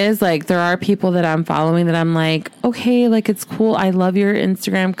thing is, like, there are people that I'm following that I'm like, okay, like, it's cool. I love your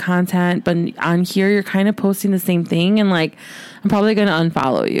Instagram content, but on here, you're kind of posting the same thing. And, like, I'm probably going to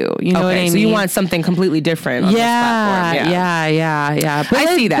unfollow you. You know what I mean? So you want something completely different on this platform. Yeah. But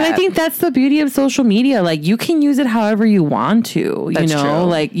I see that. But I think that's the beauty of social media. Like, you can use it however you want to, you know? True.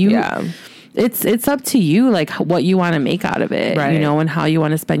 Like, it's up to you, like what you want to make out of it, you know, and how you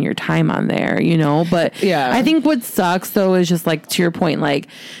want to spend your time on there, you know. But I think what sucks though is just like to your point, like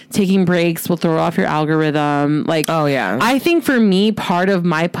taking breaks will throw off your algorithm. Like, I think for me, part of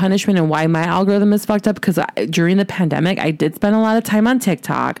my punishment and why my algorithm is fucked up because during the pandemic, I did spend a lot of time on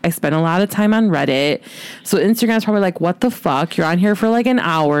TikTok. I spent a lot of time on Reddit. So Instagram's probably like, what the fuck? You're on here for like an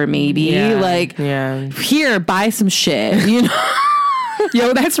hour, maybe. Here, buy some shit, you know.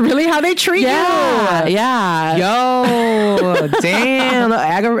 Yo, that's really how they treat you. Yeah. Yo, damn. The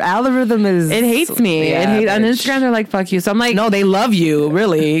algorithm is... It hates me. On Instagram, they're like, fuck you. So I'm like... No, they love you,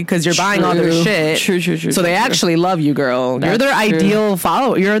 really, because you're buying all their shit. True. So they actually love you, girl. You're their ideal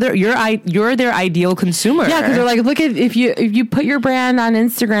follower. You're their ideal consumer. Yeah, because they're like, look at... If you put your brand on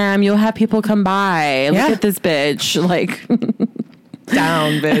Instagram, you'll have people come by. Look at this bitch. Like...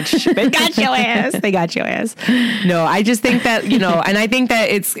 Down, bitch. They got your ass. No, I just think that, you know, and I think that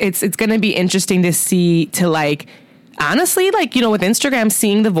it's going to be interesting to see, to like, honestly, like, you know, with Instagram,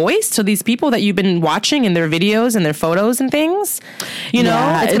 seeing the voice to these people that you've been watching in their videos and their photos and things, you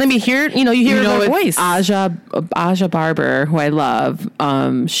know, it's going to be here, you know, you hear their voice. Aja Barber, who I love.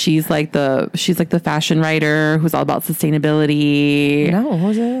 She's like the fashion writer who's all about sustainability. No,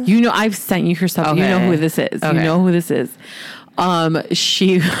 who's it? You know, I've sent you her stuff. Okay. You know who this is. Okay. You know who this is.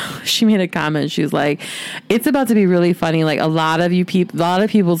 She made a comment. She was like, "It's about to be really funny. Like a lot of you people's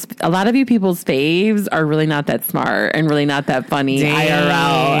faves are really not that smart and really not that funny IRL,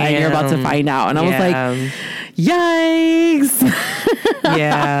 and you're about to find out." And I was like, "Yikes!"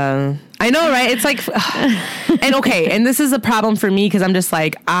 Yeah, I know, right? It's like, and this is a problem for me because I'm just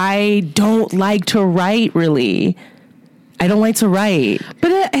like, I don't like to write. Really, I don't like to write.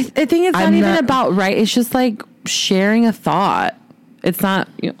 But I think it's not even about write. It's just like sharing a thought. It's not,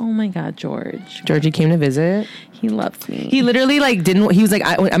 oh my God, Georgie came to visit. He loves me. He literally like he was like,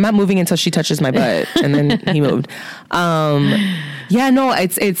 I'm not moving until she touches my butt. And then he moved.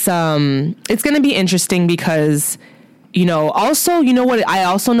 It's going to be interesting because, you know, also, you know what I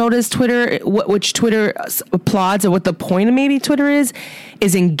also noticed which Twitter applauds, or what the point of maybe Twitter is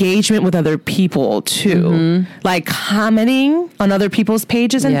engagement with other people too. Mm-hmm. Like commenting on other people's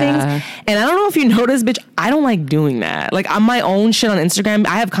pages and things. And I don't know if you noticed, bitch, I don't like doing that. Like on my own shit on Instagram,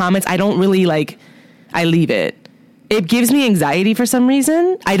 I have comments. I don't really like, I leave it. It gives me anxiety for some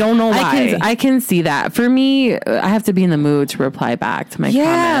reason. I don't know why. I can see that. For me, I have to be in the mood to reply back to my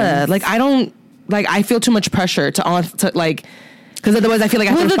comments. Like I don't, like I feel too much pressure to like, because otherwise I feel like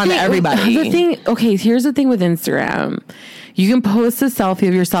I have to respond to everybody. Here's the thing with Instagram. You can post a selfie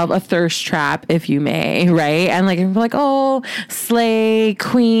of yourself, a thirst trap, if you may, right? And like, oh, slay,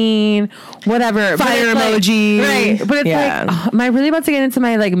 queen, whatever. Fire emoji. Right. But it's like, am I really about to get into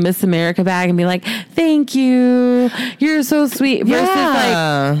my like Miss America bag and be like, thank you, you're so sweet. Versus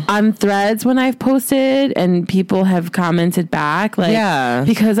like on Threads when I've posted and people have commented back, like,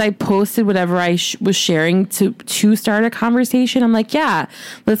 because I posted whatever I was sharing to start a conversation. I'm like,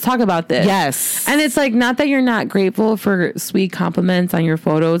 let's talk about this. Yes. And it's like, not that you're not grateful for sweet compliments on your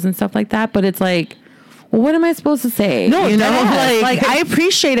photos and stuff like that, but it's like, well, what am I supposed to say? No, you know, like I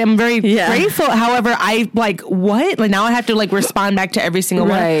appreciate it. I'm very grateful. However, I like what? Like now I have to like respond back to every single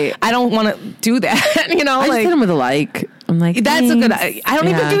one. I don't want to do that. You know, I just hit them with a like. I'm like, that's a good. I don't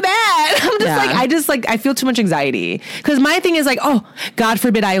even do that. I'm just like, I feel too much anxiety because my thing is like, oh, God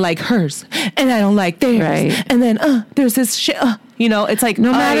forbid I like hers and I don't like theirs, and then there's this shit. You know, it's like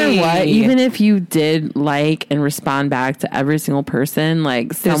no matter what, even if you did like and respond back to every single person,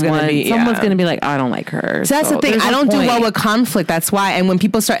 like someone's going to be like, I don't like her. So that's the thing. I don't do well with conflict. That's why. And when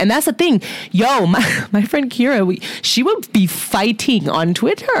people start, and that's the thing, yo, my friend Kira, she would be fighting on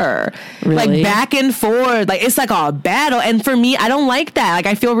Twitter, like back and forth. Like it's like a battle. And for me, I don't like that. Like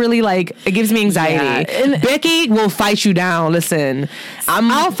I feel really like, it gives me anxiety. Yeah. And Becky will fight you down. Listen,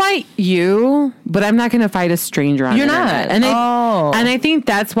 I'll fight you, but I'm not going to fight a stranger on the internet. And I think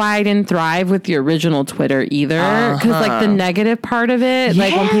that's why I didn't thrive with the original Twitter either. Because like the negative part of it,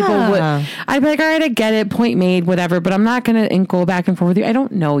 like when people would, I'd be like, all right, I get it, point made, whatever, but I'm not going to go back and forth with you. I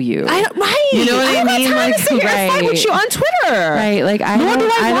don't know you. Right. You know what I mean? Like, to sit here and fight with you on Twitter. Right. Like, I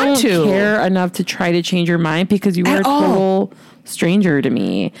don't care enough to try to change your mind because you are a total stranger to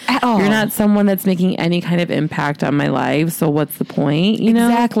me. At all. You're not someone that's making any kind of impact on my life. So what's the point? You know?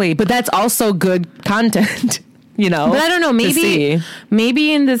 Exactly. But that's also good content. You know, but I don't know.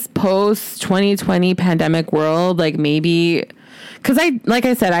 Maybe in this post 2020 pandemic world, like maybe because like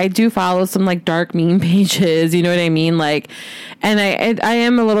I said, I do follow some like dark meme pages. You know what I mean? Like, and I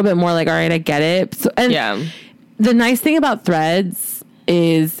am a little bit more like, all right, I get it. So, and the nice thing about Threads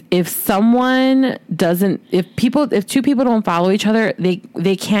is if two people don't follow each other,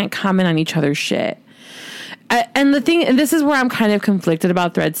 they can't comment on each other's shit. And this is where I'm kind of conflicted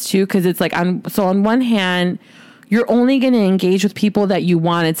about Threads too, because it's like on one hand, you're only going to engage with people that you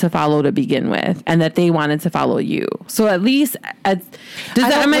wanted to follow to begin with, and that they wanted to follow you. So at least,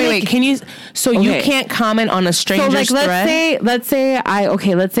 wait, can you? So okay. You can't comment on a stranger's thread. Let's say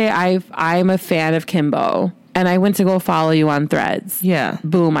I'm a fan of Kimbo, and I went to go follow you on Threads. Yeah,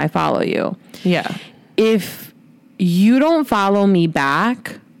 boom, I follow you. Yeah, if you don't follow me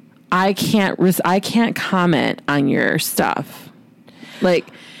back, I can't comment on your stuff. Like,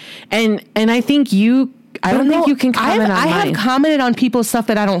 and I think you. I don't think you can comment on mine. I have commented on people's stuff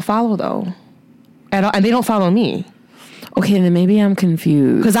that I don't follow though, at all, and they don't follow me. Okay, then maybe I'm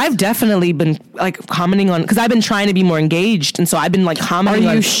confused. Because I've definitely been like commenting on, because I've been trying to be more engaged, and so I've been like commenting.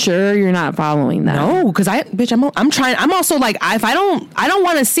 Are you sure you're not following that? No, because I'm trying. I'm also like, if I don't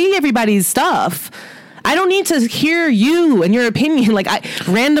want to see everybody's stuff. I don't need to hear you and your opinion. Like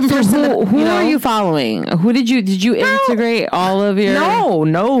random person. Who are you following? Who did you integrate all of your? No.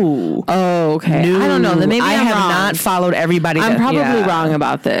 Oh, okay. No. I don't know. Then maybe I have wrong. Not followed everybody. I'm probably wrong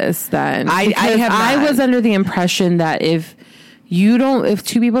about this. Then I was under the impression that if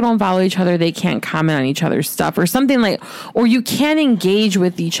two people don't follow each other, they can't comment on each other's stuff or something like, or you can't engage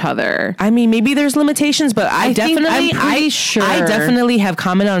with each other. I mean, maybe there's limitations, but I'm pretty sure I definitely have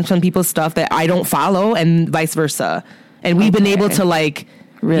commented on some people's stuff that I don't follow and vice versa. And we've been able to like,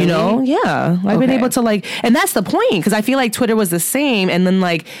 really? You know, yeah, I've been able to like, and that's the point, because I feel like Twitter was the same, and then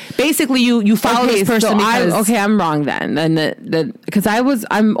like basically you follow this person. So I'm wrong then. Then because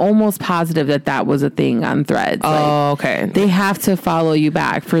I'm almost positive that was a thing on Threads. Oh, okay. They have to follow you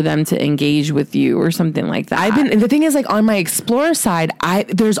back for them to engage with you or something like that. And the thing is, like on my Explorer side,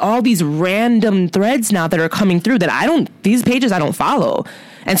 there's all these random threads now that are coming through that these pages I don't follow,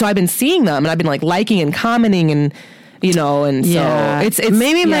 and so I've been seeing them and I've been like liking and commenting and. You know, and so it's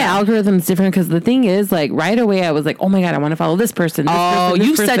maybe my algorithm's different, because the thing is, like, right away I was like, oh my God, I want to follow this person.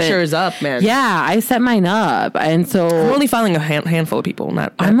 You set yours up, man. Yeah, I set mine up. And so I'm only following a handful of people.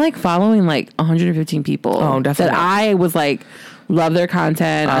 I'm like following like 115 people. Oh, definitely. That I was like, love their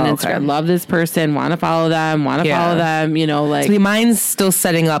content on Instagram. Okay. Love this person. Want to follow them. Follow them. You know, like. So mine's still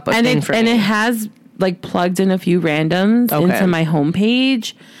setting up a thing for me. And it has like plugged in a few randoms into my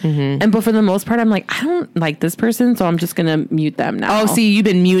homepage. Mm-hmm. But for the most part, I'm like, I don't like this person, so I'm just going to mute them now. Oh, see, you've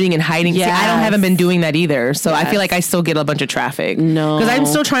been muting and hiding. Yes. See, I haven't been doing that either. So I feel like I still get a bunch of traffic. No. Because I'm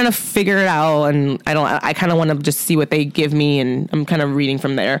still trying to figure it out, and I kind of want to just see what they give me, and I'm kind of reading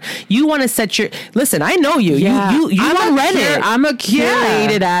from there. You want to set listen, I know you. Yeah. You on Reddit. I'm a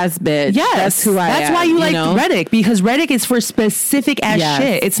curated ass bitch. Yes. That's who I am. That's why you like Reddit, because Reddit is for specific ass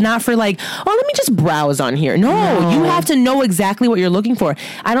shit. It's not for like, oh, let me just browse on here. No, you have to know exactly what you're looking for.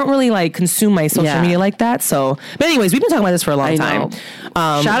 I don't really like consume my social media like that. So, but anyways, we've been talking about this for a long time.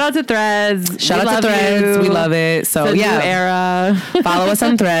 Shout out to Threads. Shout out to Threads. We love it. So new era. Follow us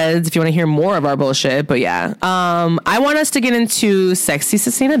on Threads if you want to hear more of our bullshit. But yeah, I want us to get into sexy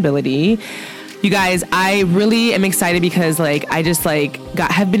sustainability. You guys, I really am excited because like I just like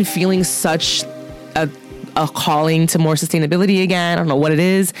have been feeling such a calling to more sustainability again. I don't know what it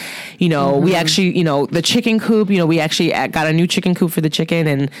is. You know, we actually, you know, the chicken coop, you know, we actually got a new chicken coop for the chicken,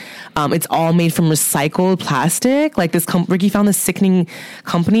 and it's all made from recycled plastic. Like this, Ricky found this sickening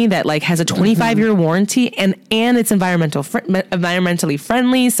company that like has a 25-year warranty, and it's environmentally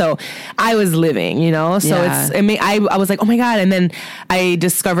friendly. So I was living, you know, so I was like, oh my God. And then I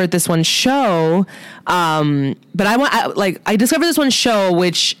discovered this one show, but I discovered this one show,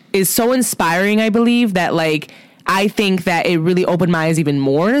 which is so inspiring, I believe, that like I think that it really opened my eyes even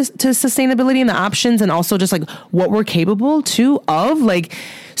more to sustainability and the options, and also just like what we're capable too of. Like,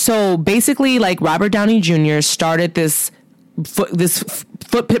 so basically, like Robert Downey Jr. started this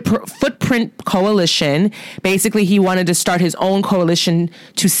footprint coalition. Basically, he wanted to start his own coalition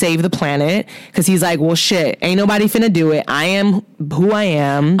to save the planet because he's like, well, shit, ain't nobody finna do it. I am who I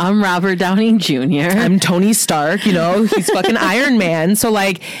am. I'm Robert Downey Jr. I'm Tony Stark, you know, he's fucking Iron Man. So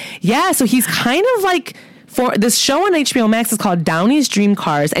like, yeah, so he's kind of like, for this show on HBO Max is called Downey's Dream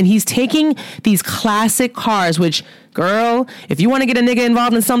Cars, and he's taking these classic cars, which, girl, if you want to get a nigga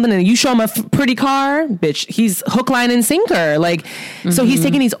involved in something and you show him a pretty car, bitch, he's hook, line, and sinker. Like, so he's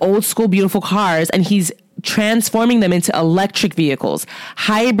taking these old school beautiful cars and he's transforming them into electric vehicles,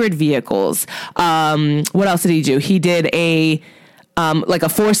 hybrid vehicles. What else did he do? He did like a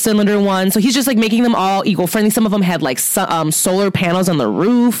 4-cylinder one. So he's just like making them all eco-friendly. Some of them had like solar panels on the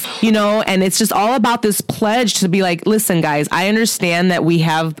roof, you know, and it's just all about this pledge to be like, listen, guys, I understand that we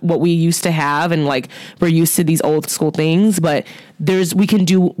have what we used to have and like we're used to these old school things, but we can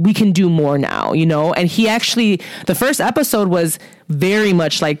do more now, you know? And he actually, the first episode was very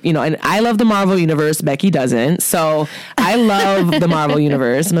much like, you know, and I love the Marvel Universe, Becky doesn't. So I love the Marvel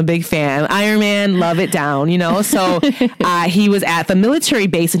Universe. I'm a big fan. Iron Man, love it down, you know? So he was at the military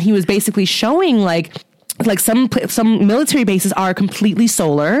base and he was basically showing like some military bases are completely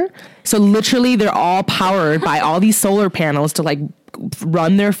solar. So literally they're all powered by all these solar panels to like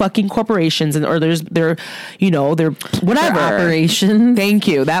run their fucking corporations or their whatever operations. Thank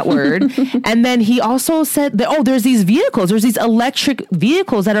you, that word. And then he also said that, there's these vehicles, there's these electric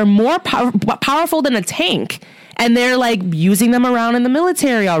vehicles that are more powerful than a tank. And they're like using them around in the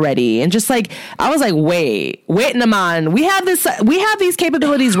military already. And just like, I was like, wait, Naman, we have these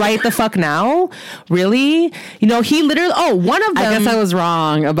capabilities right the fuck now? Really? You know, he literally, one of them. I guess I was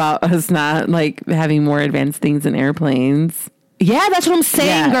wrong about us not like having more advanced things in airplanes. Yeah, that's what I'm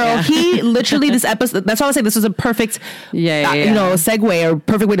saying, girl. Yeah. He literally, this episode, that's why I was saying this was a perfect, segue or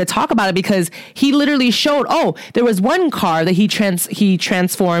perfect way to talk about it, because he literally showed, there was one car that he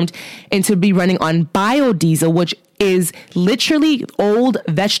transformed into be running on biodiesel, which is literally old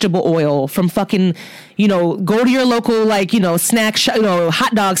vegetable oil from fucking, you know, go to your local, like, you know, snack shop, you know,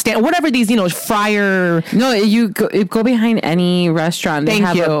 hot dog stand, whatever these, you know, fryer. No, you go behind any restaurant. They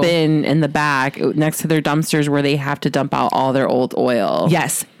have a bin in the back next to their dumpsters where they have to dump out all their old oil.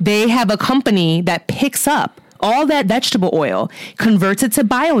 Yes. They have a company that picks up all that vegetable oil, converts it to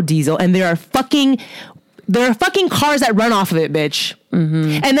biodiesel, and there are fucking cars that run off of it, bitch.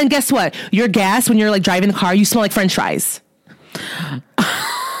 Mm-hmm. And then guess what? Your gas, when you're like driving the car, you smell like French fries.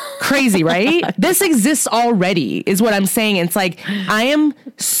 Crazy, right? This exists already, is what I'm saying. It's like, I am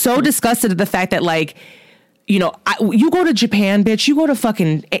so disgusted at the fact that, like, you know, you go to Japan, bitch. You go to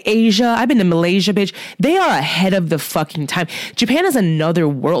fucking Asia. I've been to Malaysia, bitch. They are ahead of the fucking time. Japan is another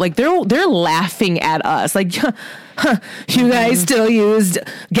world. Like, they're laughing at us. Like, you guys still used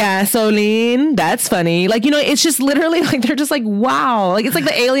gasoline? That's funny. Like, you know, it's just literally like, they're just like, wow. Like, it's like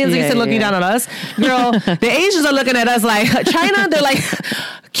the aliens are looking down on us. Girl, the Asians are looking at us like, China, they're like,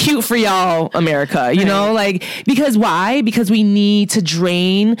 cute for y'all, America, you know, like, because why? Because we need to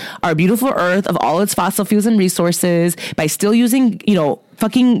drain our beautiful earth of all its fossil fuels and resources by still using, you know,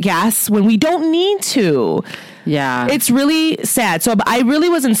 fucking gas when we don't need to. Yeah. It's really sad. So I really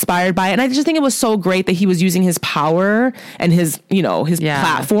was inspired by it. And I just think it was so great that he was using his power and his, you know, his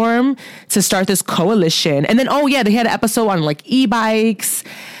platform to start this coalition. And then, they had an episode on like e-bikes,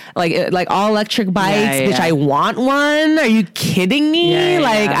 like all electric bikes, which I want one. Are you kidding me?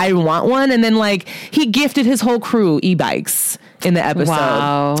 I want one. And then like he gifted his whole crew e-bikes in the episode.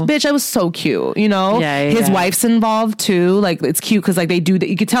 Wow. Bitch, I was so cute, you know? His wife's involved too. Like, it's cute because like they do that.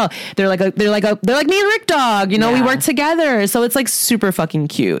 You could tell they're like me and Rick Dog, you know, we work together. So it's like super fucking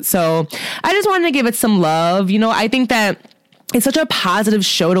cute. So I just wanted to give it some love. You know, I think that it's such a positive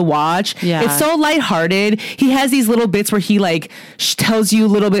show to watch. Yeah. It's so lighthearted. He has these little bits where he like tells you a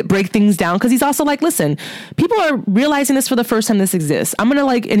little bit, break things down. Cause he's also like, listen, people are realizing this for the first time this exists. I'm going to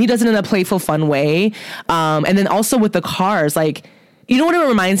like, and he does it in a playful, fun way. And then also with the cars, like, you know what it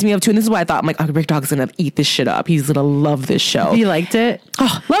reminds me of too? And this is why I thought, I'm like, Rick Dog's going to eat this shit up. He's going to love this show. He liked it?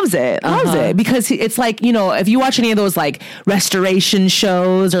 Oh, loves it. Loves it. Because it's like, you know, if you watch any of those like restoration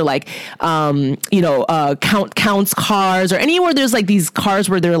shows or like, Count's cars or anywhere there's like these cars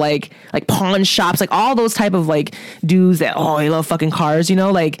where they're like pawn shops, like all those type of like dudes that, I love fucking cars, you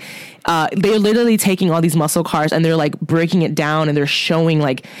know, like, they're literally taking all these muscle cars and they're like breaking it down and they're showing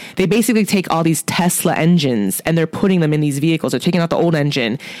like they basically take all these Tesla engines and they're putting them in these vehicles. They're taking out the old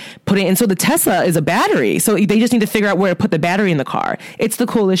engine, putting it in. So the Tesla is a battery. So they just need to figure out where to put the battery in the car. It's the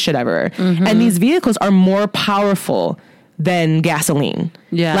coolest shit ever. Mm-hmm. And these vehicles are more powerful than gasoline.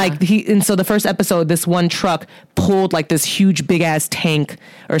 Yeah. And so the first episode, this one truck pulled like this huge big ass tank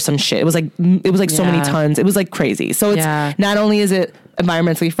or some shit. It was like so many tons. It was like crazy. So it's not only is it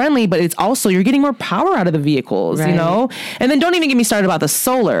environmentally friendly, but it's also, you're getting more power out of the vehicles, you Right. know? And then don't even get me started about the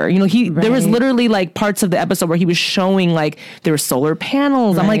solar. You know, there was Right. literally like parts of the episode where he was showing like there were solar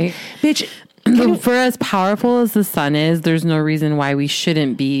panels. I'm like, Right. bitch. For as powerful as the sun is, there's no reason why we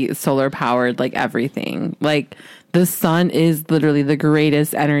shouldn't be solar powered like everything. Like the sun is literally the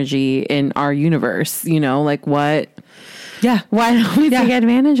greatest energy in our universe, you know, like what? Yeah. Why don't we take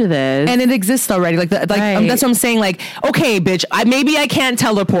advantage of this? And it exists already. Like, that's what I'm saying. Like, okay, bitch, maybe I can't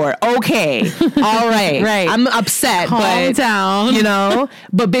teleport. Okay. All right. Right. I'm upset, Calm down. you know,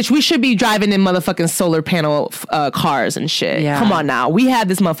 but bitch, we should be driving in motherfucking solar panel cars and shit. Yeah. Come on now. We have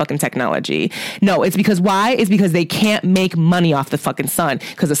this motherfucking technology. No, it's because why? It's because they can't make money off the fucking sun,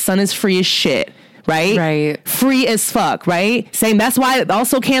 because the sun is free as shit. Right? Right. Free as fuck, right? Same. That's why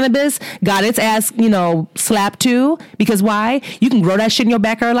also cannabis got its ass, you know, slapped too. Because why? You can grow that shit in your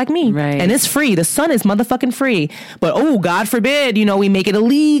backyard like me. Right. And it's free. The sun is motherfucking free. But oh, God forbid, you know, we make it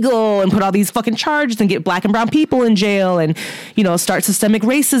illegal and put all these fucking charges and get black and brown people in jail and, you know, start systemic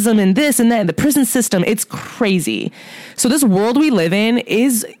racism and this and that and the prison system. It's crazy. So this world we live in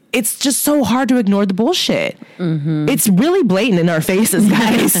it's just so hard to ignore the bullshit. Mm-hmm. It's really blatant in our faces,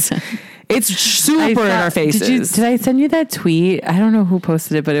 guys. It's super in our faces. Did I send you that tweet? I don't know who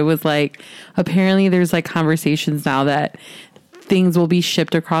posted it, but it was like, apparently there's like conversations now that things will be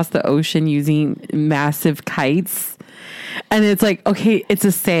shipped across the ocean using massive kites. And it's like, okay, it's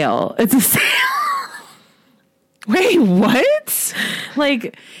a sale. It's a sale. Wait, what?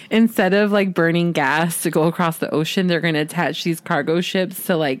 Like, instead of like burning gas to go across the ocean, they're going to attach these cargo ships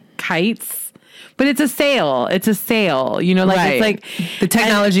to like kites. But it's a sale. It's a sale. You know, like right. it's like the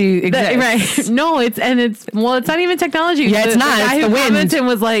technology exists. Right. No, it's not even technology. Yeah, it's not. The guy it's the who wind. commented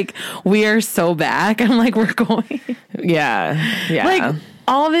was like, we are so back. I'm like, we're going. Yeah. Like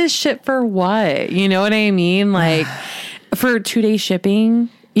all this shit for what? You know what I mean? Like for 2-day shipping,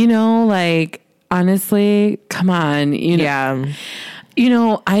 you know, like honestly, come on. You know. Yeah. You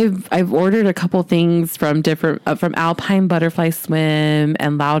know, I've ordered a couple things from different from Alpine Butterfly Swim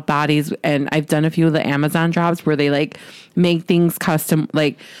and Loud Bodies, and I've done a few of the Amazon drops where they like make things custom.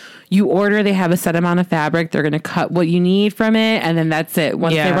 Like you order, they have a set amount of fabric, they're going to cut what you need from it, and then that's it.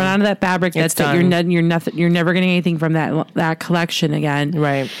 Once they run out of that fabric, that's it. You're never getting anything from that collection again.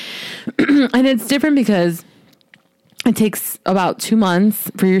 Right. And it's different because it takes about 2 months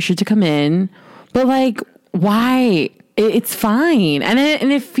for your shit to come in, but like why? It's fine. And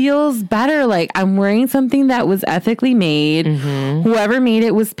it feels better. Like I'm wearing something that was ethically made. Mm-hmm. Whoever made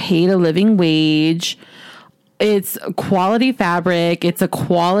it was paid a living wage. It's quality fabric. It's a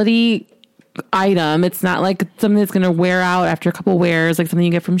quality item. It's not like something that's going to wear out after a couple wears, like something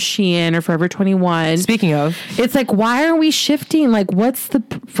you get from Shein or Forever 21. Speaking of, it's like, why are we shifting? Like, what's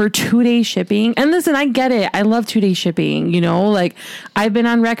for 2-day shipping? And listen, I get it. I love 2-day shipping. You know, like I've been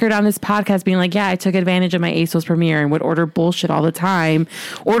on record on this podcast being like, yeah, I took advantage of my ASOS Premiere and would order bullshit all the time.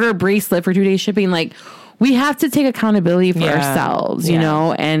 Order a bracelet for 2-day shipping. Like, we have to take accountability for ourselves, you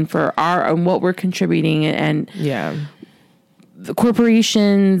know, and for and what we're contributing. And the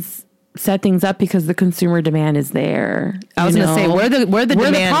corporations set things up because the consumer demand is there. I was going to say, we're the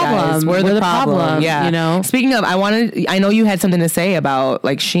demand, guys. We're the problem. Yeah. You know? Speaking of, I know you had something to say about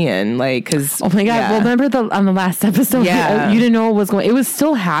like Shein, like, cause. Oh my God. Yeah. Well, remember on the last episode, you didn't know what was going, it was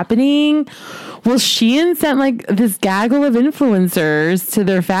still happening. Well, Shein sent like this gaggle of influencers to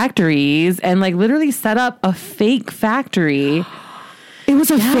their factories and like literally set up a fake factory. It was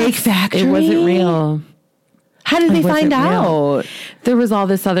a fake factory? It wasn't real. How did they find out? There was all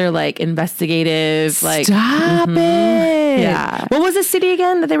this other like investigative, like stop it. Yeah. What was the city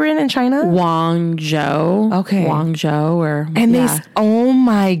again that they were in China? Guangzhou. Okay. Guangzhou oh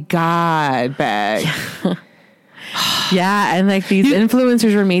my God, Beck. Yeah, and like these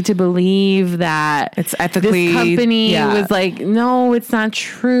influencers were made to believe that it's ethically, this company was like, no, it's not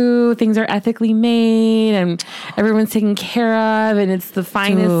true. Things are ethically made and everyone's taken care of and it's the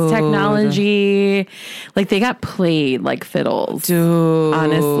finest technology. Like they got played like fiddles. Dude.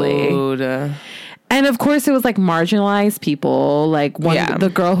 Honestly. And of course it was like marginalized people. Like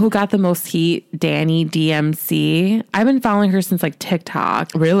the girl who got the most heat, Downey DMC. I've been following her since like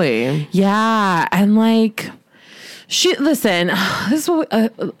TikTok. Really? Yeah. And like listen, this is what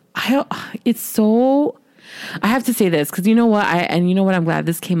it's so, I have to say this because you know what, I'm glad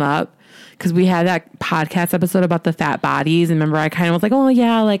this came up because we had that podcast episode about the fat bodies. And remember, I kind of was like, oh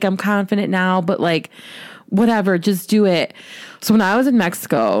yeah, like I'm confident now, but like whatever, just do it. So when I was in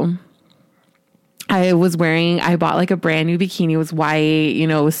Mexico, I bought like a brand new bikini. It was white, you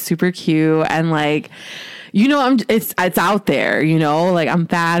know, it was super cute. And like, you know, it's out there, you know, like I'm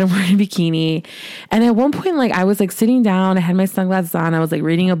fat, I'm wearing a bikini. And at one point, like I was like sitting down, I had my sunglasses on, I was like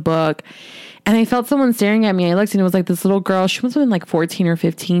reading a book, and I felt someone staring at me. I looked and it was like this little girl. She must have been like 14 or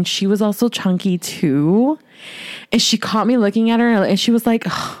 15. She was also chunky too. And she caught me looking at her and she was like,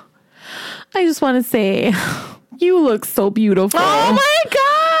 oh, I just want to say, you look so beautiful. Oh my God.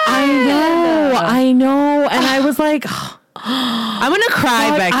 I know. And I was like, I'm gonna cry,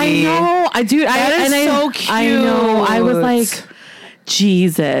 God, Becky. I know. That is so cute. I know. I was like,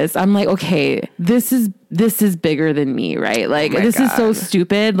 Jesus. I'm like, okay, this is bigger than me, right? Like, this is so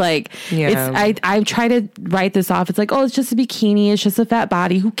stupid. Like, I try to write this off. It's like, oh, it's just a bikini. It's just a fat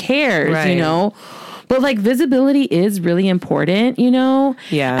body. Who cares? Right. You know? But like visibility is really important, you know?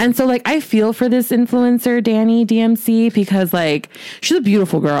 Yeah. And so like I feel for this influencer, Downey DMC, because like she's a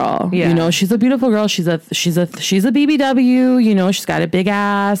beautiful girl. Yeah. You know, she's a beautiful girl. She's a BBW, you know, she's got a big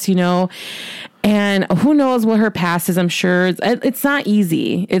ass, you know. And who knows what her past is, I'm sure. It's not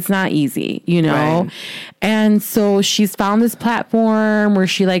easy. It's not easy, you know? Right. And so she's found this platform where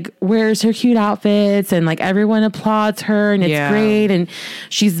she like wears her cute outfits and like everyone applauds her and it's great. And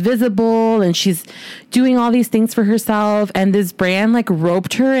she's visible and she's doing all these things for herself. And this brand like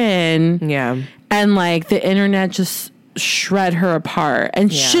roped her in. Yeah. And like the internet just shred her apart.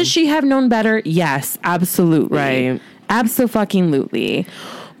 And should she have known better? Yes, absolutely. Right. Abso-fucking-lutely.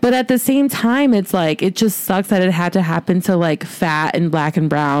 But at the same time, it's like, it just sucks that it had to happen to like fat and black and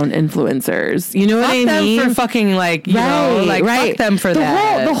brown influencers. You know what I mean? Fuck them for fucking like, you know, like fuck them for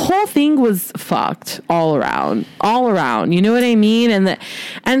that. The whole thing was fucked all around. You know what I mean?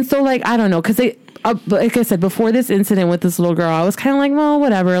 And so like, I don't know. Cause like I said, before this incident with this little girl, I was kind of like, well,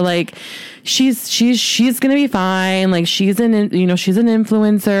 whatever. Like she's going to be fine. Like she's an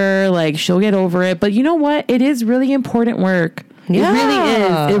influencer. Like she'll get over it. But you know what? It is really important work.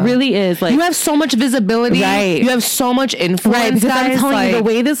 Yeah. It really is. Like, you have so much visibility. Right. You have so much influence. Right. Because I'm telling you, the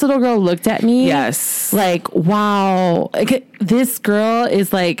way this little girl looked at me. Yes. Like, wow. Like, this girl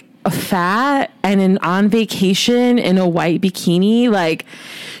is like fat and on vacation in a white bikini. Like,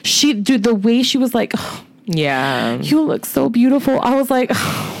 the way she was like, oh, yeah, you look so beautiful. I was like,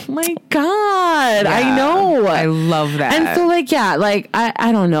 oh my God. Yeah. I know. I love that. And so like, yeah, like,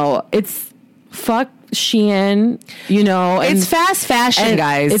 I don't know. It's fuck Shein, you know, and it's fast fashion,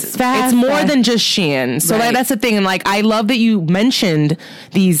 guys. It's more than just Shein. So like, that's the thing. And like, I love that you mentioned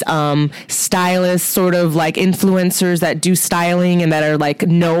these stylists, sort of like influencers that do styling and that are like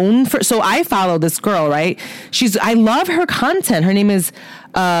known for. So I follow this girl, right? I love her content. Her name is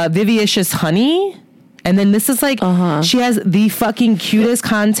Vivicious Honey. And then this is like, she has the fucking cutest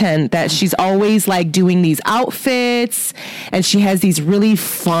content that she's always like doing these outfits, and she has these really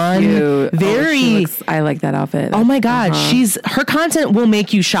fun, I like that outfit. Oh my God. Her content will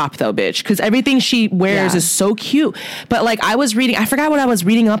make you shop though, bitch. Cause everything she wears is so cute. But like I forgot what I was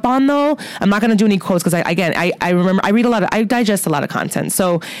reading up on though. I'm not going to do any quotes. Cause I remember I digest a lot of content.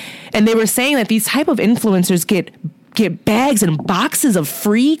 So, and they were saying that these type of influencers get bags and boxes of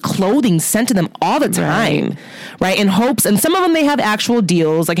free clothing sent to them all the time, right? In hopes, and some of them they have actual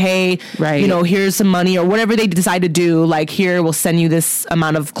deals, like, hey, you know, here's some money or whatever they decide to do. Like, here, we'll send you this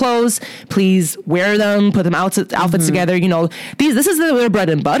amount of clothes. Please wear them, put them outfits together. You know, this is their bread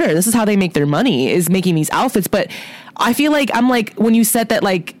and butter. This is how they make their money, is making these outfits. But I feel like when you said that,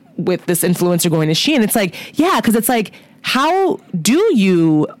 like with this influencer going to Shein, it's like, yeah, because it's like, how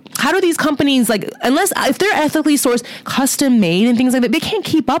do these companies, like, if they're ethically sourced, custom made and things like that, they can't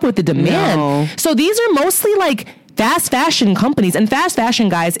keep up with the demand. No. So these are mostly like fast fashion companies, and fast fashion,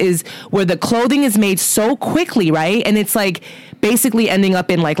 guys, is where the clothing is made so quickly, right? And it's like basically ending up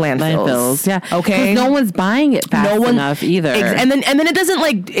in like landfills. Yeah. Okay. No one's buying it fast enough either. And then it doesn't,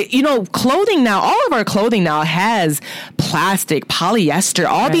 like, you know, clothing now, all of our clothing now has plastic, polyester,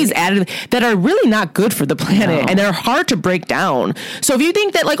 all these additives that are really not good for the planet, and they're hard to break down. So if you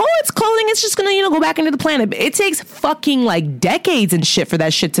think that like, oh, it's clothing, it's just gonna, you know, go back into the planet, it takes fucking like decades and shit for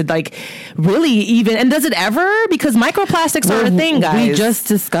that shit to like really even, and does it ever? Because microplastics are a thing, guys. We just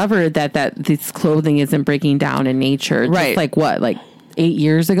discovered that this clothing isn't breaking down in nature. Just like what? Like 8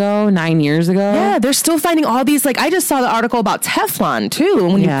 years ago, 9 years ago. Yeah, they're still finding all these, like, I just saw the article about Teflon too.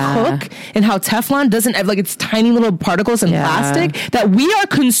 When you cook, and how Teflon doesn't have, like, it's tiny little particles in plastic that we are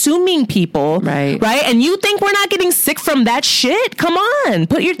consuming, people. Right. And you think we're not getting sick from that shit? Come on.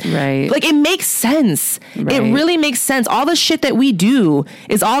 Like, it makes sense. It really makes sense. All the shit that we do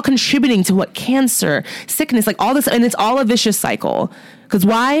is all contributing to what? Cancer, sickness, like all this, and it's all a vicious cycle. Because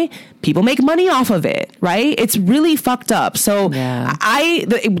why? People make money off of it, right? It's really fucked up. So honestly,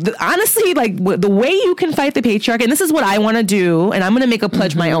 like the way you can fight the patriarchy, and this is what I want to do, and I'm going to make a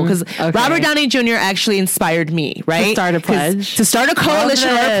pledge my own, because Robert Downey Jr. actually inspired me, right? To start a pledge? To start a coalition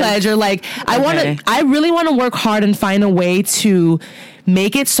or a pledge, or like, I really want to work hard and find a way to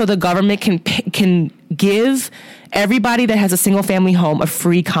make it so the government can give everybody that has a single family home a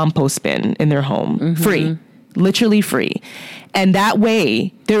free compost bin in their home. Free. Literally free. And that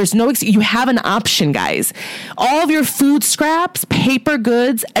way, there is no, you have an option, guys. All of your food scraps, paper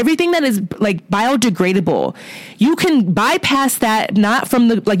goods, everything that is like biodegradable, you can bypass that, not from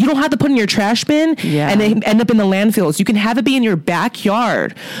the, like, you don't have to put in your trash bin and they end up in the landfills. You can have it be in your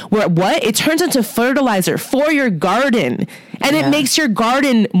backyard where it turns into fertilizer for your garden. And it makes your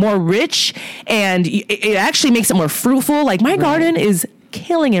garden more rich, and it actually makes it more fruitful. Like, my garden is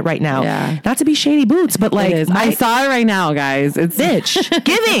killing it right now. Not to be shady boots, but like, I saw it right now, guys. It's bitch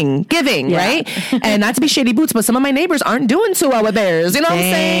giving, right? And not to be shady boots, but some of my neighbors aren't doing so well with theirs. You know what I'm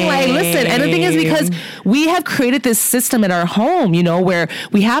saying? Like, listen, and the thing is, because we have created this system in our home, you know, where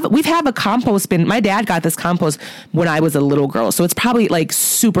we've had a compost bin. My dad got this compost when I was a little girl, so it's probably like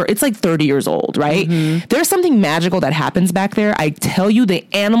it's like 30 years old, right? There's something magical that happens back there. I tell you, the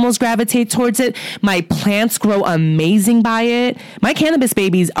animals gravitate towards it. My plants grow amazing by it. My cannabis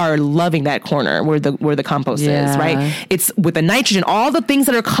babies are loving that corner where the compost is, right? It's with the nitrogen, all the things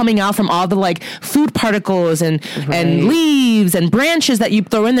that are coming out from all the like food particles and leaves and branches that you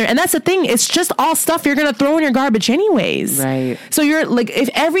throw in there. And that's the thing, it's just all stuff you're gonna throw in your garbage anyways. Right. So you're like, if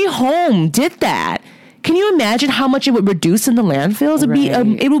every home did that, can you imagine how much it would reduce in the landfills?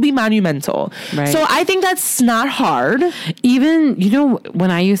 It will be monumental. Right. So I think that's not hard. Even, you know,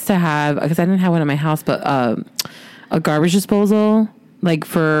 when I used to have, because I didn't have one at my house, but a garbage disposal, like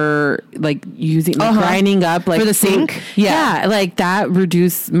for like using, like grinding up, like for the sink. Yeah, like that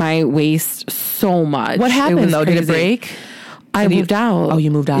reduced my waste so much. What happened though? Crazy. Did it break? I moved out. Oh, you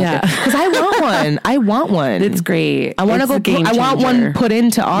moved out? Yeah, because I want one. I want one. It's great. I want to go. I want one put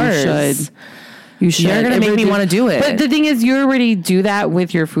into ours. You should. You're gonna make me want to do it. But the thing is, you already do that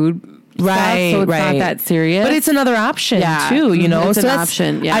with your food. Right, so it's not that serious, but it's another option too. You know, it's so an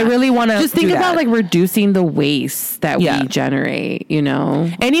option. Yeah, I really want to just think about like reducing the waste that we generate. You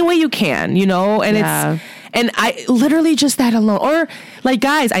know, any way you can. You know, and it's. And I literally just that alone, or like,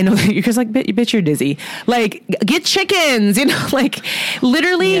 guys, I know that you're just like, bitch, you're dizzy. Like, get chickens, you know, like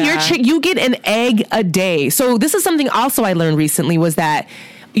literally you get an egg a day. So this is something also I learned recently, was that,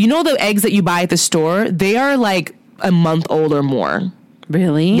 you know, the eggs that you buy at the store, they are like a month old or more.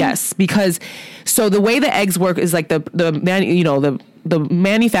 Really? Yes, because so the way the eggs work is like the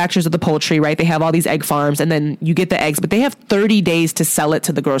manufacturers of the poultry, right? They have all these egg farms, and then you get the eggs, but they have 30 days to sell it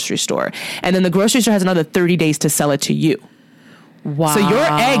to the grocery store. And then the grocery store has another 30 days to sell it to you. Wow. So your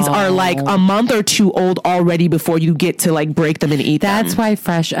eggs are like a month or two old already before you get to like break them and eat them. That's why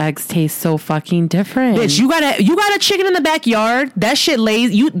fresh eggs taste so fucking different. Bitch, you got a chicken in the backyard. That shit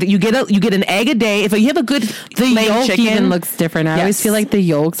lays. You get an egg a day. If you have a good the yolk chicken, even looks different. I always feel like the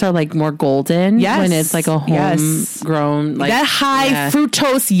yolks are like more golden when it's like a homegrown, like that high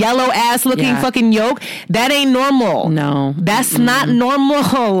fructose yellow ass looking fucking yolk. That ain't normal. No, that's not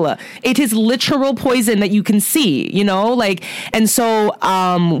normal. It is literal poison that you can see. You know, like. And so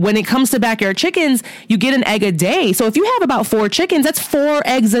when it comes to backyard chickens, you get an egg a day. So if you have about 4 chickens, that's 4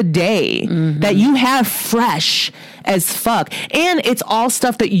 eggs a day that you have fresh as fuck. And it's all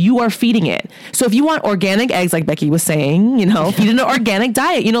stuff that you are feeding it. So if you want organic eggs, like Becky was saying, you know, feed an organic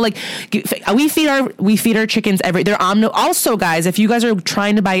diet. You know, like we feed our chickens they're also, guys, if you guys are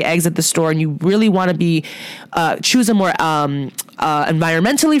trying to buy eggs at the store and you really want to be choose a more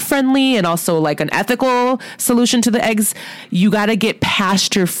environmentally friendly and also like an ethical solution to the eggs, you got to get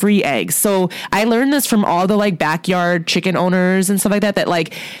pasture free eggs. So I learned this from all the like backyard chicken owners and stuff like that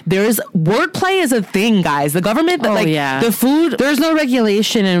like there's wordplay is a thing, guys. The government, the food, there's no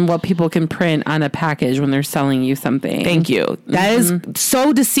regulation in what people can print on a package when they're selling you something. Thank you. That is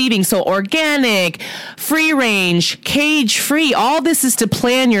so deceiving. So organic, free range, cage free, all this is to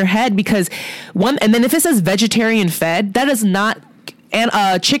play in your head, because and then if it says vegetarian fed, that is not. And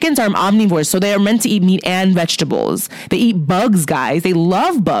chickens are omnivores, so they are meant to eat meat and vegetables. They eat bugs, guys. They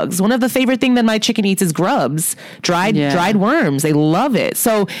love bugs. One of the favorite things that my chicken eats is grubs, dried worms. They love it.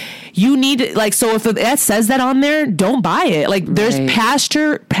 So you need so if that says that on there, don't buy it. Like there's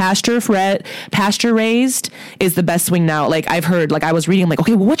pasture raised is the best thing now. Like I've heard, like I was reading, I'm like,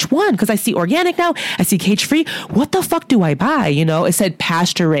 okay, well, which one? Because I see organic now, I see cage free. What the fuck do I buy? You know, it said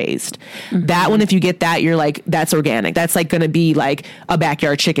pasture raised. That one, if you get that, you're like, that's organic. That's like going to be like a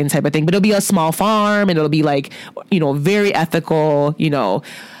backyard chicken type of thing, but it'll be a small farm and it'll be like, very ethical,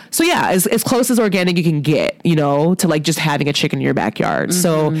 So yeah, as close as organic you can get, to like just having a chicken in your backyard.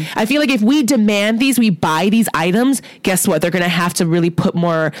 So I feel like if we demand these, we buy these items, guess what? They're going to have to really put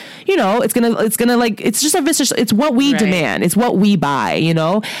more, it's going to like, it's just a vicious, it's what we demand. It's what we buy,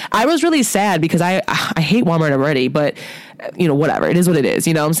 I was really sad because I hate Walmart already, but whatever. It is what it is.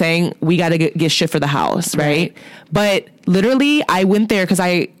 You know what I'm saying? We got to get shit for the house. Right. But literally I went there because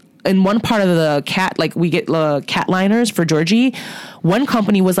in one part of the cat, like we get cat liners for Georgie. One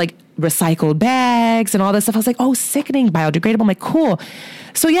company was like recycled bags and all that stuff. I was like, oh, sickening, biodegradable. I'm like, cool.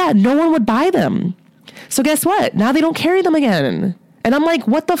 So yeah, no one would buy them. So guess what? Now they don't carry them again. And I'm like,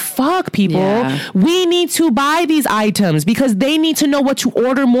 what the fuck, people? Yeah. We need to buy these items because they need to know what to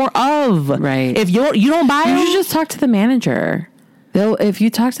order more of. Right. If you don't buy them, you should just talk to the manager. If you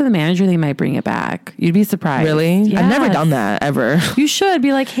talk to the manager, they might bring it back. You'd be surprised. Really? Yes. I've never done that ever. You should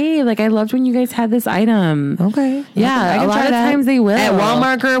be like, hey, like I loved when you guys had this item. Okay. Yeah. A lot of times they will. At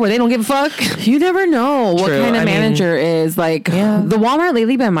Walmart where they don't give a fuck. You never know what kind of manager is. Like the Walmart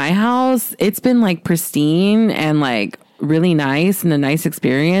lately by my house, it's been like pristine and like really nice and a nice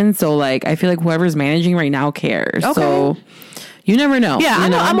experience. So like I feel like whoever's managing right now cares. Okay. So you never know. Yeah,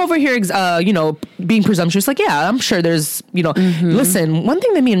 I'm over here, being presumptuous. Like, yeah, I'm sure there's, listen, one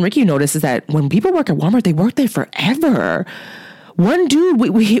thing that me and Ricky noticed is that when people work at Walmart, they work there forever. One dude,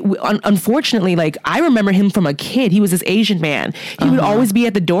 we unfortunately, like, I remember him from a kid. He was this Asian man. He would always be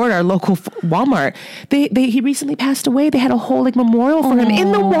at the door at our local Walmart. He recently passed away. They had a whole, like, memorial for him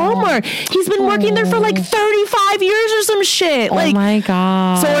in the Walmart. He's been working there for, like, 35 years or some shit. Like, oh, my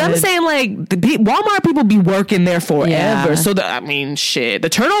God. So I'm saying, like, Walmart people be working there forever. Yeah. So, shit. The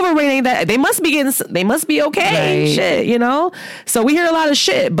turnover rate ain't that. They must be okay. Right. Shit, So we hear a lot of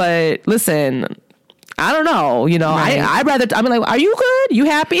shit. But, listen, I don't know, I'd rather, I'm like, are you good? You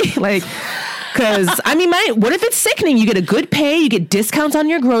happy? Like, cause what if it's sickening? You get a good pay, you get discounts on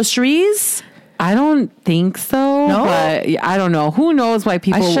your groceries. I don't think so. No? But I don't know. Who knows why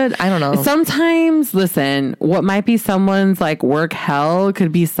people I don't know. Sometimes, listen, what might be someone's like work hell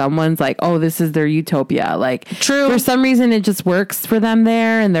could be someone's like, oh, this is their utopia. Like, true. For some reason, it just works for them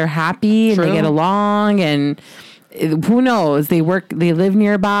there and they're happy and they get along and who knows? They live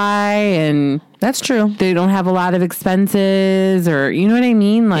nearby and that's true. They don't have a lot of expenses or, you know what I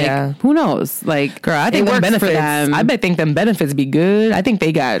mean? Like, who knows? Like, girl, I think them benefits, I think them benefits be good. I think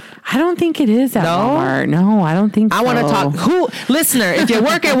they got. I don't think it is at Walmart. No, I don't think so. I want to talk. Listener, if you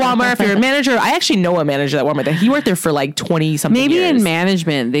work at Walmart, if you're a manager, I actually know a manager at Walmart. He worked there for like 20 something years. Maybe in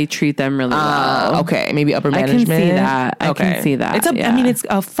management, they treat them really well. Okay. Maybe upper management. I can see that. I can see that. It's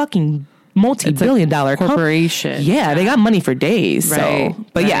a fucking multi-billion-dollar corporation. Yeah, they got money for days. Right. So,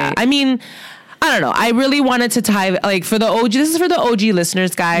 but yeah, I don't know. I really wanted to tie, like, for the OG, this is for the OG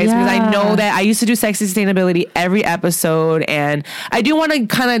listeners, guys, because I know that I used to do sexy sustainability every episode, and I do want to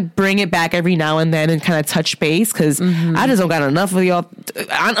kind of bring it back every now and then and kind of touch base, because I just don't got enough of y'all.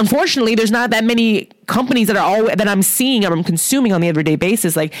 Unfortunately, there's not that many companies that I'm seeing or I'm consuming on the everyday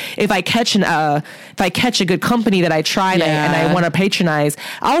basis. Like, if I catch a good company that I try and I want to patronize,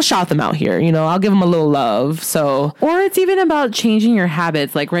 I'll shout them out here. I'll give them a little love. So, or it's even about changing your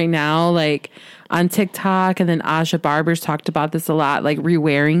habits. Like right now, like on TikTok, and then Aja Barber's talked about this a lot, like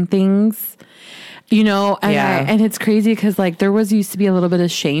rewearing things. And it's crazy because like there used to be a little bit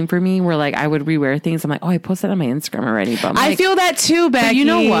of shame for me where like I would rewear things. I'm like, oh, I posted on my Instagram already, but I feel that too, Becky. But you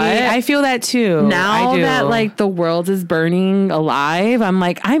know what? I feel that too. Now that like the world is burning alive, I'm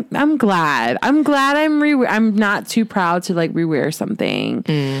like, I'm glad. I'm not too proud to like rewear something.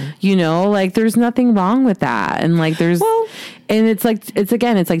 Like there's nothing wrong with that, and like and it's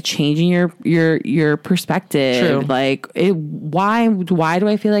like changing your perspective. True. Like why do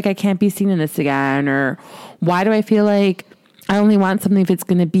I feel like I can't be seen in this again? Or why do I feel like I only want something if it's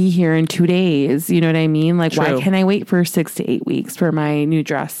going to be here in 2 days? You know what I mean? Like, True. Why can't I wait for 6 to 8 weeks for my new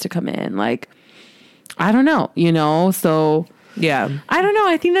dress to come in? Like, I don't know, so... Yeah. I don't know.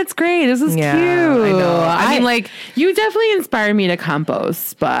 I think that's great. This is cute. I know. I mean, like, you definitely inspired me to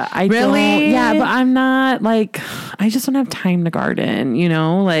compost, but I really? Yeah, but I'm not like, I just don't have time to garden,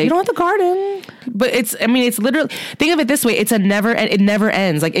 like. You don't have to garden. But it's literally, think of it this way. It never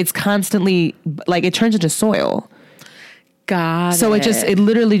ends. Like, it's constantly, like, it turns into soil. So it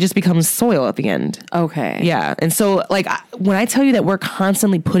literally just becomes soil at the end. Okay. Yeah. And so, like, when I tell you that we're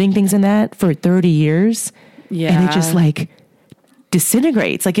constantly putting things in that for 30 years, and it just, like,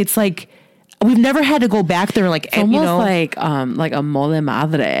 disintegrates. Like, it's like we've never had to go back there and like, it's almost like a mole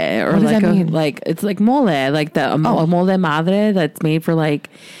madre, or what does that mean? Like it's like mole, like a mole madre that's made for like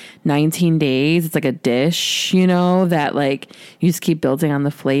 19 days. It's like a dish, you know, that like you just keep building on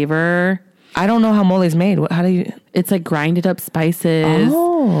the flavor. I don't know how mole is made. How do you? It's like grinded up spices.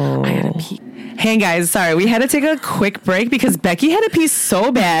 Oh. I gotta pee. Hey guys, sorry, we had to take a quick break because Becky had to pee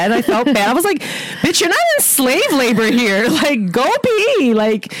so bad. I felt bad. I was like, bitch, you're not in slave labor here. Like, go pee.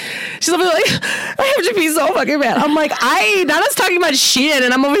 Like, she's over there like, I have to pee so fucking bad. I'm like, not us talking about shit,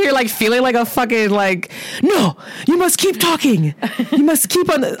 and I'm over here like feeling like a fucking like, no, you must keep talking. You must keep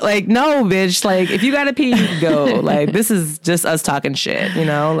on, like, no, bitch. Like, if you gotta pee, you go. Like, this is just us talking shit, you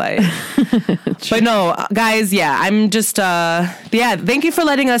know? Like, but no, guys, yeah, I'm just, thank you for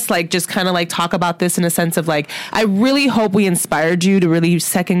letting us like just kind of like talk about this in a sense of like, I really hope we inspired you to really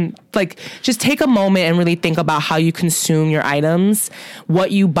just take a moment and really think about how you consume your items,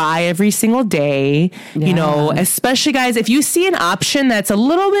 what you buy every single day, you know, especially guys, if you see an option that's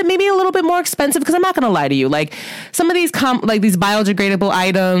maybe a little bit more expensive, because I'm not going to lie to you, like some of these these biodegradable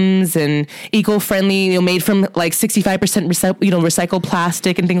items and eco-friendly, you know, made from like 65% recycled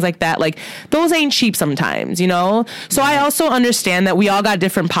plastic and things like that, like those ain't cheap sometimes, you know? So I also understand that we all got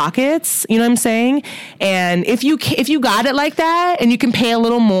different pockets, you know what I'm saying? And if you got it like that and you can pay a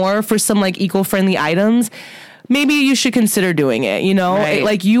little more for some like eco-friendly items, maybe you should consider doing it, you know? Right.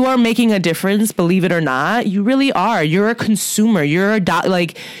 Like you are making a difference, believe it or not. You really are. You're a consumer.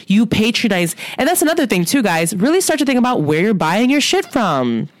 Like you patronize. And that's another thing too, guys. Really start to think about where you're buying your shit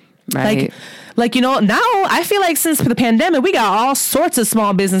from. Right. Like, you know, now I feel like since the pandemic, we got all sorts of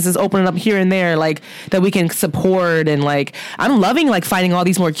small businesses opening up here and there, like that we can support. And like, I'm loving like finding all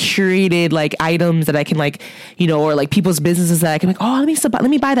these more curated like items that I can like, you know, or like people's businesses that I can like, oh, let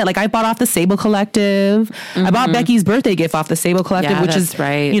me buy that. Like I bought off the Sable Collective. I bought Becky's birthday gift off the Sable Collective, which is,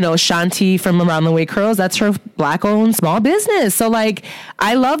 right. You know, Shanti from Around the Way Curls. That's her Black owned small business. So like,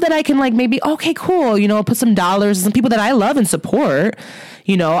 I love that I can like maybe, okay, cool. You know, put some dollars and some people that I love and support.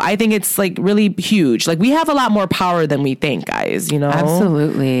 You know, I think it's like really huge. Like we have a lot more power than we think, guys, you know?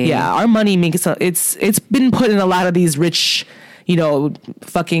 Absolutely. Yeah. Our money makes it's been put in a lot of these rich, you know,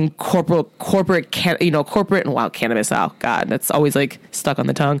 fucking corporate, wow, cannabis. Oh God, that's always like stuck on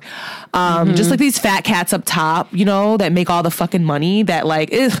the tongue. Just like these fat cats up top, you know, that make all the fucking money that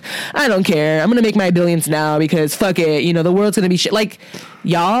like, I don't care. I'm going to make my billions now because fuck it. You know, the world's going to be shit. Like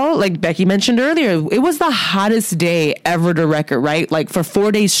y'all, like Becky mentioned earlier, it was the hottest day ever to record, right? Like for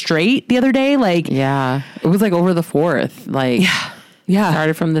 4 days straight the other day. Like, yeah, it was like over the 4th. Like, yeah.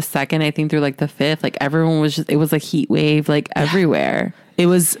 Started from the 2nd, I think, through like the 5th. Like everyone was it was like heat wave, like everywhere. It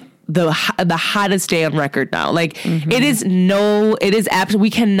was the hottest day on record now. Like we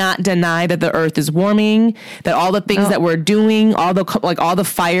cannot deny that the earth is warming, that all the things that we're doing, all the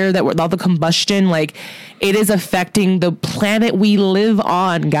fire all the combustion, like it is affecting the planet we live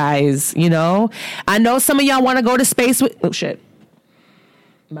on, guys. You know, I know some of y'all want to go to space with, oh shit.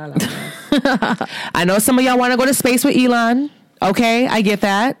 I know some of y'all want to go to space with Elon. Okay, I get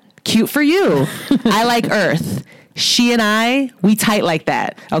that. Cute for you. I like Earth. She and we tight like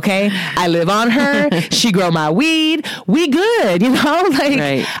that. Okay, I live on her. She grow my weed. We good. You know, like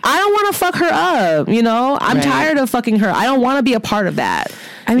right. I don't want to fuck her up. You know, I'm tired of fucking her. I don't want to be a part of that.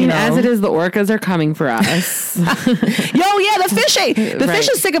 I mean, you know? as it is, the orcas are coming for us. Yo, yeah, the fish ain't. The fish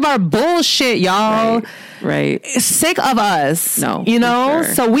is sick of our bullshit, y'all. Right. Sick of us. No. You know?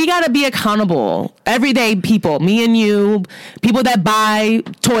 Sure. So we got to be accountable. Everyday people, me and you, people that buy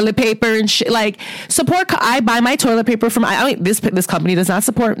toilet paper and shit. Like, support. I buy my toilet paper from, this company does not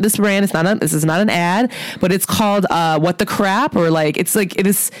support this brand. This is not an ad, but it's called What the Crap, or like, it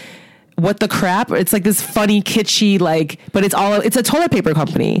is. What the crap? It's like this funny, kitschy, like, but it's a toilet paper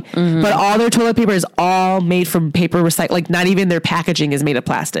company, but all their toilet paper is all made from paper recycle. Like, not even their packaging is made of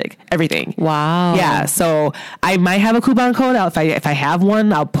plastic. Everything. Wow. Yeah. So I might have a coupon code. If I have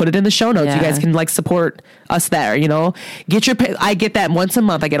one, I'll put it in the show notes. Yeah. You guys can like support us there. You know, I get that once a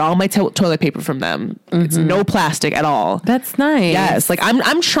month. I get all my toilet paper from them. It's no plastic at all. That's nice. Yes. Like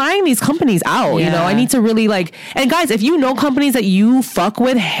I'm trying these companies out. Yeah. You know, I need to really like. And guys, if you know companies that you fuck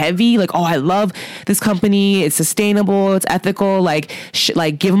with heavy, like, oh, I love this company. It's sustainable. It's ethical. Like,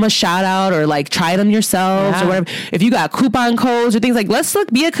 give them a shout out, or like try them yourselves or whatever. If you got coupon codes or things, like, let's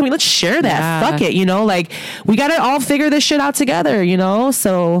be a company. Let's share that. Yeah. Fuck it. You know, like we got to all figure this shit out together, you know?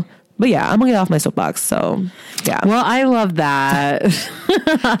 So, but yeah, I'm gonna get off my soapbox. So yeah. Well, I love that.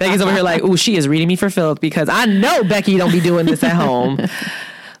 Becky's over here like, ooh, she is reading me for filth because I know Becky don't be doing this at home.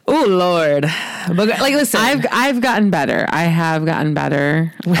 Oh Lord. But like, listen, I've gotten better. I have gotten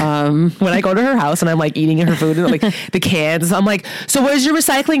better. When I go to her house and I'm like eating her food and like the cans, I'm like, so where's your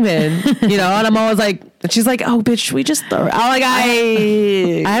recycling bin? You know, and I'm always like, she's like, oh bitch, we just throw it. I'm like,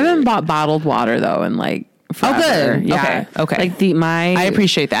 I haven't bought bottled water though in like forever. Good. Yeah. Okay. Like I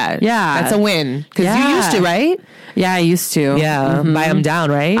appreciate that. Yeah. That's a win. Because you used to, right? Yeah, I used to. Yeah. Buy them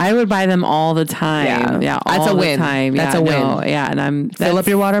down, right? I would buy them all the time. Yeah. That's a win. Time. That's a win. No, yeah. And fill up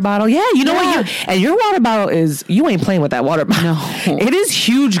your water bottle. Yeah. You know what? And your water bottle you ain't playing with that water bottle. No. It is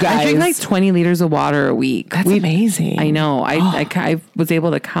huge, guys. I drink like 20 liters of water a week. That's amazing. I know. I was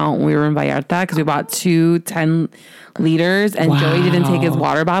able to count when we were in Vallarta because we bought 2 10 liters and Joey didn't take his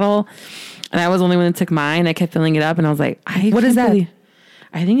water bottle. And I was the only one that took mine. I kept filling it up and I was like, what is that?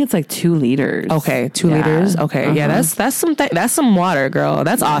 I think it's like 2 liters. Okay, 2 liters. Okay, yeah, that's some water, girl.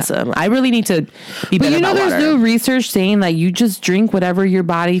 That's awesome. I really need to be better about water. There's no research saying that you just drink whatever your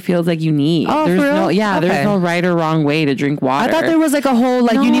body feels like you need. Oh, there's for real? There's no right or wrong way to drink water. I thought there was like a whole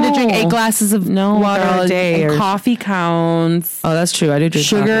you need to drink 8 glasses of water a day. And coffee counts. Oh, that's true. I do drink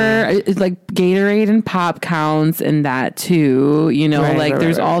sugar. Coffee. Like Gatorade and pop counts in that too. You know,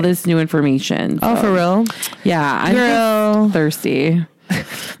 there's all this new information. Oh, for real? Yeah, I'm just thirsty.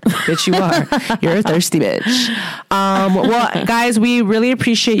 Bitch, you are. You're a thirsty bitch. Well, guys, we really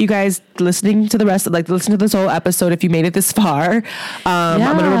appreciate you guys listening to listen to this whole episode. If you made it this far, I'm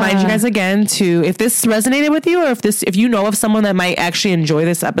going to remind you guys again to, if this resonated with you, or if you know of someone that might actually enjoy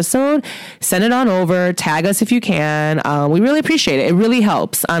this episode, send it on over. Tag us if you can. We really appreciate it. It really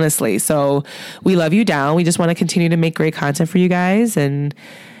helps, honestly. So we love you down. We just want to continue to make great content for you guys. And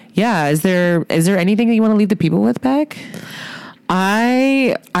yeah, is there anything that you want to leave the people with, Beck?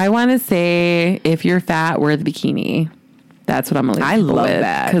 I want to say, if you're fat, wear the bikini. That's what I'm gonna leave people with. I love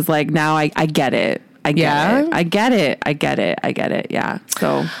that, because like now I get it. I get it. Yeah.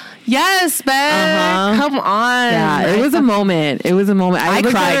 So. Yes, Beck. Come on. Yeah, it was a moment. I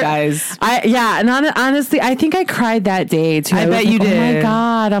cried, guys. And honestly, I think I cried that day too. I bet you did. Oh my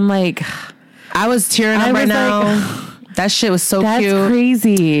God. I'm like, I was tearing up right now. That shit was so cute. That's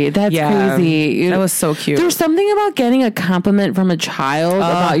crazy. That was so cute. There's something about getting a compliment from a child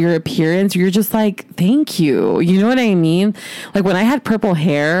about your appearance. You're just like, thank you. You know what I mean? Like when I had purple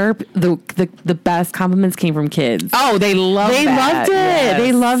hair, the best compliments came from kids. Oh, they loved it. Yes.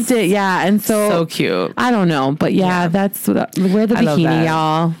 They loved it. Yeah. And so cute. I don't know. But that's wear the bikini,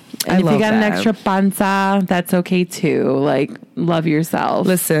 y'all. And if you got an extra panza, that's okay too. Like, love yourself.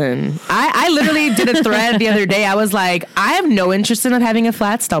 Listen, I literally did a thread the other day. I was like, I have no interest in having a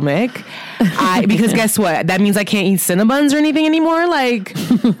flat stomach. Because guess what? That means I can't eat Cinnabons or anything anymore. Like,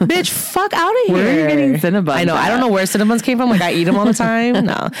 bitch, fuck out of here. Where are you getting Cinnabons? I know. I don't know where Cinnabons came from. Like, I eat them all the time.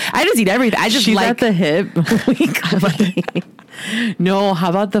 No. I just eat everything. I just She's at the hip. No, how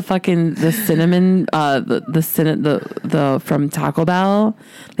about the cinnamon, the from Taco Bell?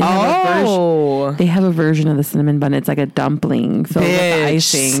 They have a version of the cinnamon bun. It's like a dumpling. So with the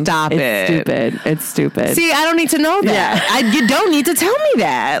icing. Stop it. It's stupid. See, I don't need to know that. Yeah. You don't need to tell me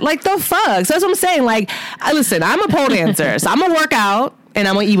that. Like, the fuck? So that's what I'm saying. Like, listen, I'm a pole dancer, so I'm gonna work out. And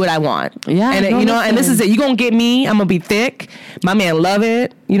I'm gonna eat what I want. Yeah. And and this is it. You gonna get me. I'm gonna be thick. My man love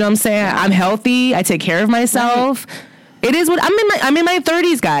it. You know what I'm saying? Yeah. I'm healthy. I take care of myself. Right. It is what I'm in my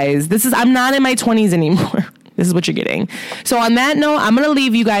 30s, guys. I'm not in my 20s anymore. This is what you're getting. So on that note, I'm gonna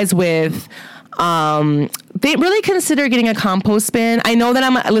leave you guys with they really consider getting a compost bin. I know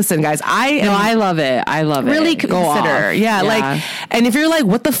that listen, guys, I love it. Really consider. Yeah, like, and if you're like,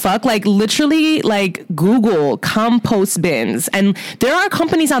 what the fuck? Like, literally, like, Google compost bins. And there are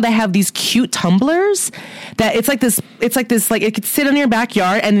companies now that have these cute tumblers that it's like this, like, it could sit in your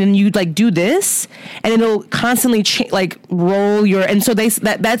backyard and then you like do this and it'll constantly roll and so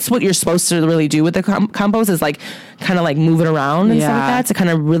that's what you're supposed to really do with the compost is like kind of like move it around and stuff like that to kind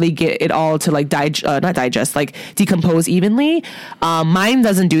of really get it all to like not digest, like decompose evenly. Mine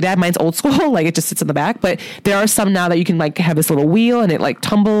doesn't do that. Mine's old school. Like, it just sits in the back, but there are some now that you can like have this little wheel and it like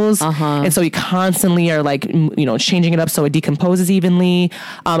tumbles. And so you constantly are like, changing it up so it decomposes evenly.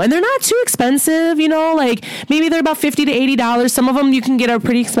 And they're not too expensive, like maybe they're about $50 to $80. Some of them you can get a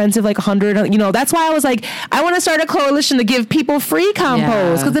pretty expensive, like $100, that's why I was like, I want to start a coalition to give people free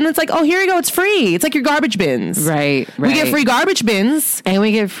compost. Cause then it's like, oh, here you go. It's free. It's like your garbage bins. Right. We get free garbage bins. And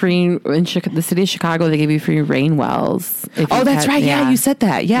we get free, in the city of Chicago, they give you free rain wells. That's right. Yeah, you said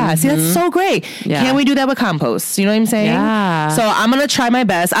that. Yeah. See, that's so great. Yeah. Can't we do that with compost? You know what I'm saying? Yeah. So I'm going to try my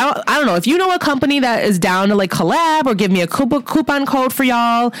best. I don't know. If you know a company that is down to like collab or give me a coupon code for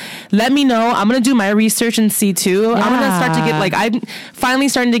y'all, let me know. I'm going to do my research and see too. Yeah. I'm going to start to get I'm finally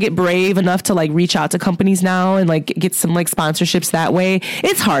starting to get brave enough to like reach out to companies now and like get some like sponsorships that way.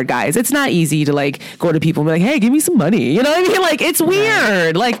 It's hard, guys. It's not easy to like go to people and be like, hey, give me some money. You know what I mean? Like, it's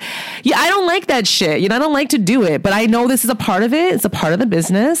weird. Like, I don't like that shit. I don't don't like to do it, but I know this is a part of it. It's a part of the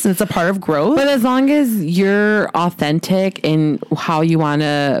business and it's a part of growth. But as long as you're authentic in how you want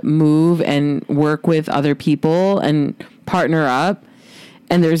to move and work with other people and partner up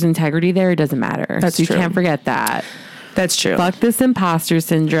and there's integrity there, it doesn't matter. That's so true. You can't forget that. That's true. Fuck this imposter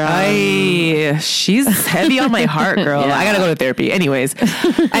syndrome. She's heavy on my heart, girl. Yeah. I gotta go to therapy. Anyways.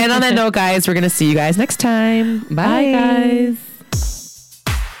 And on that note, guys, we're gonna see you guys next time. Bye, guys.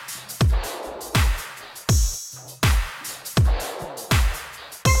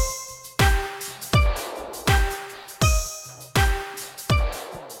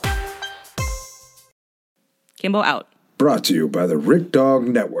 Kimbo out. Brought to you by the Rick Dog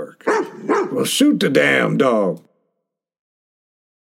Network. Well, shoot the damn dog.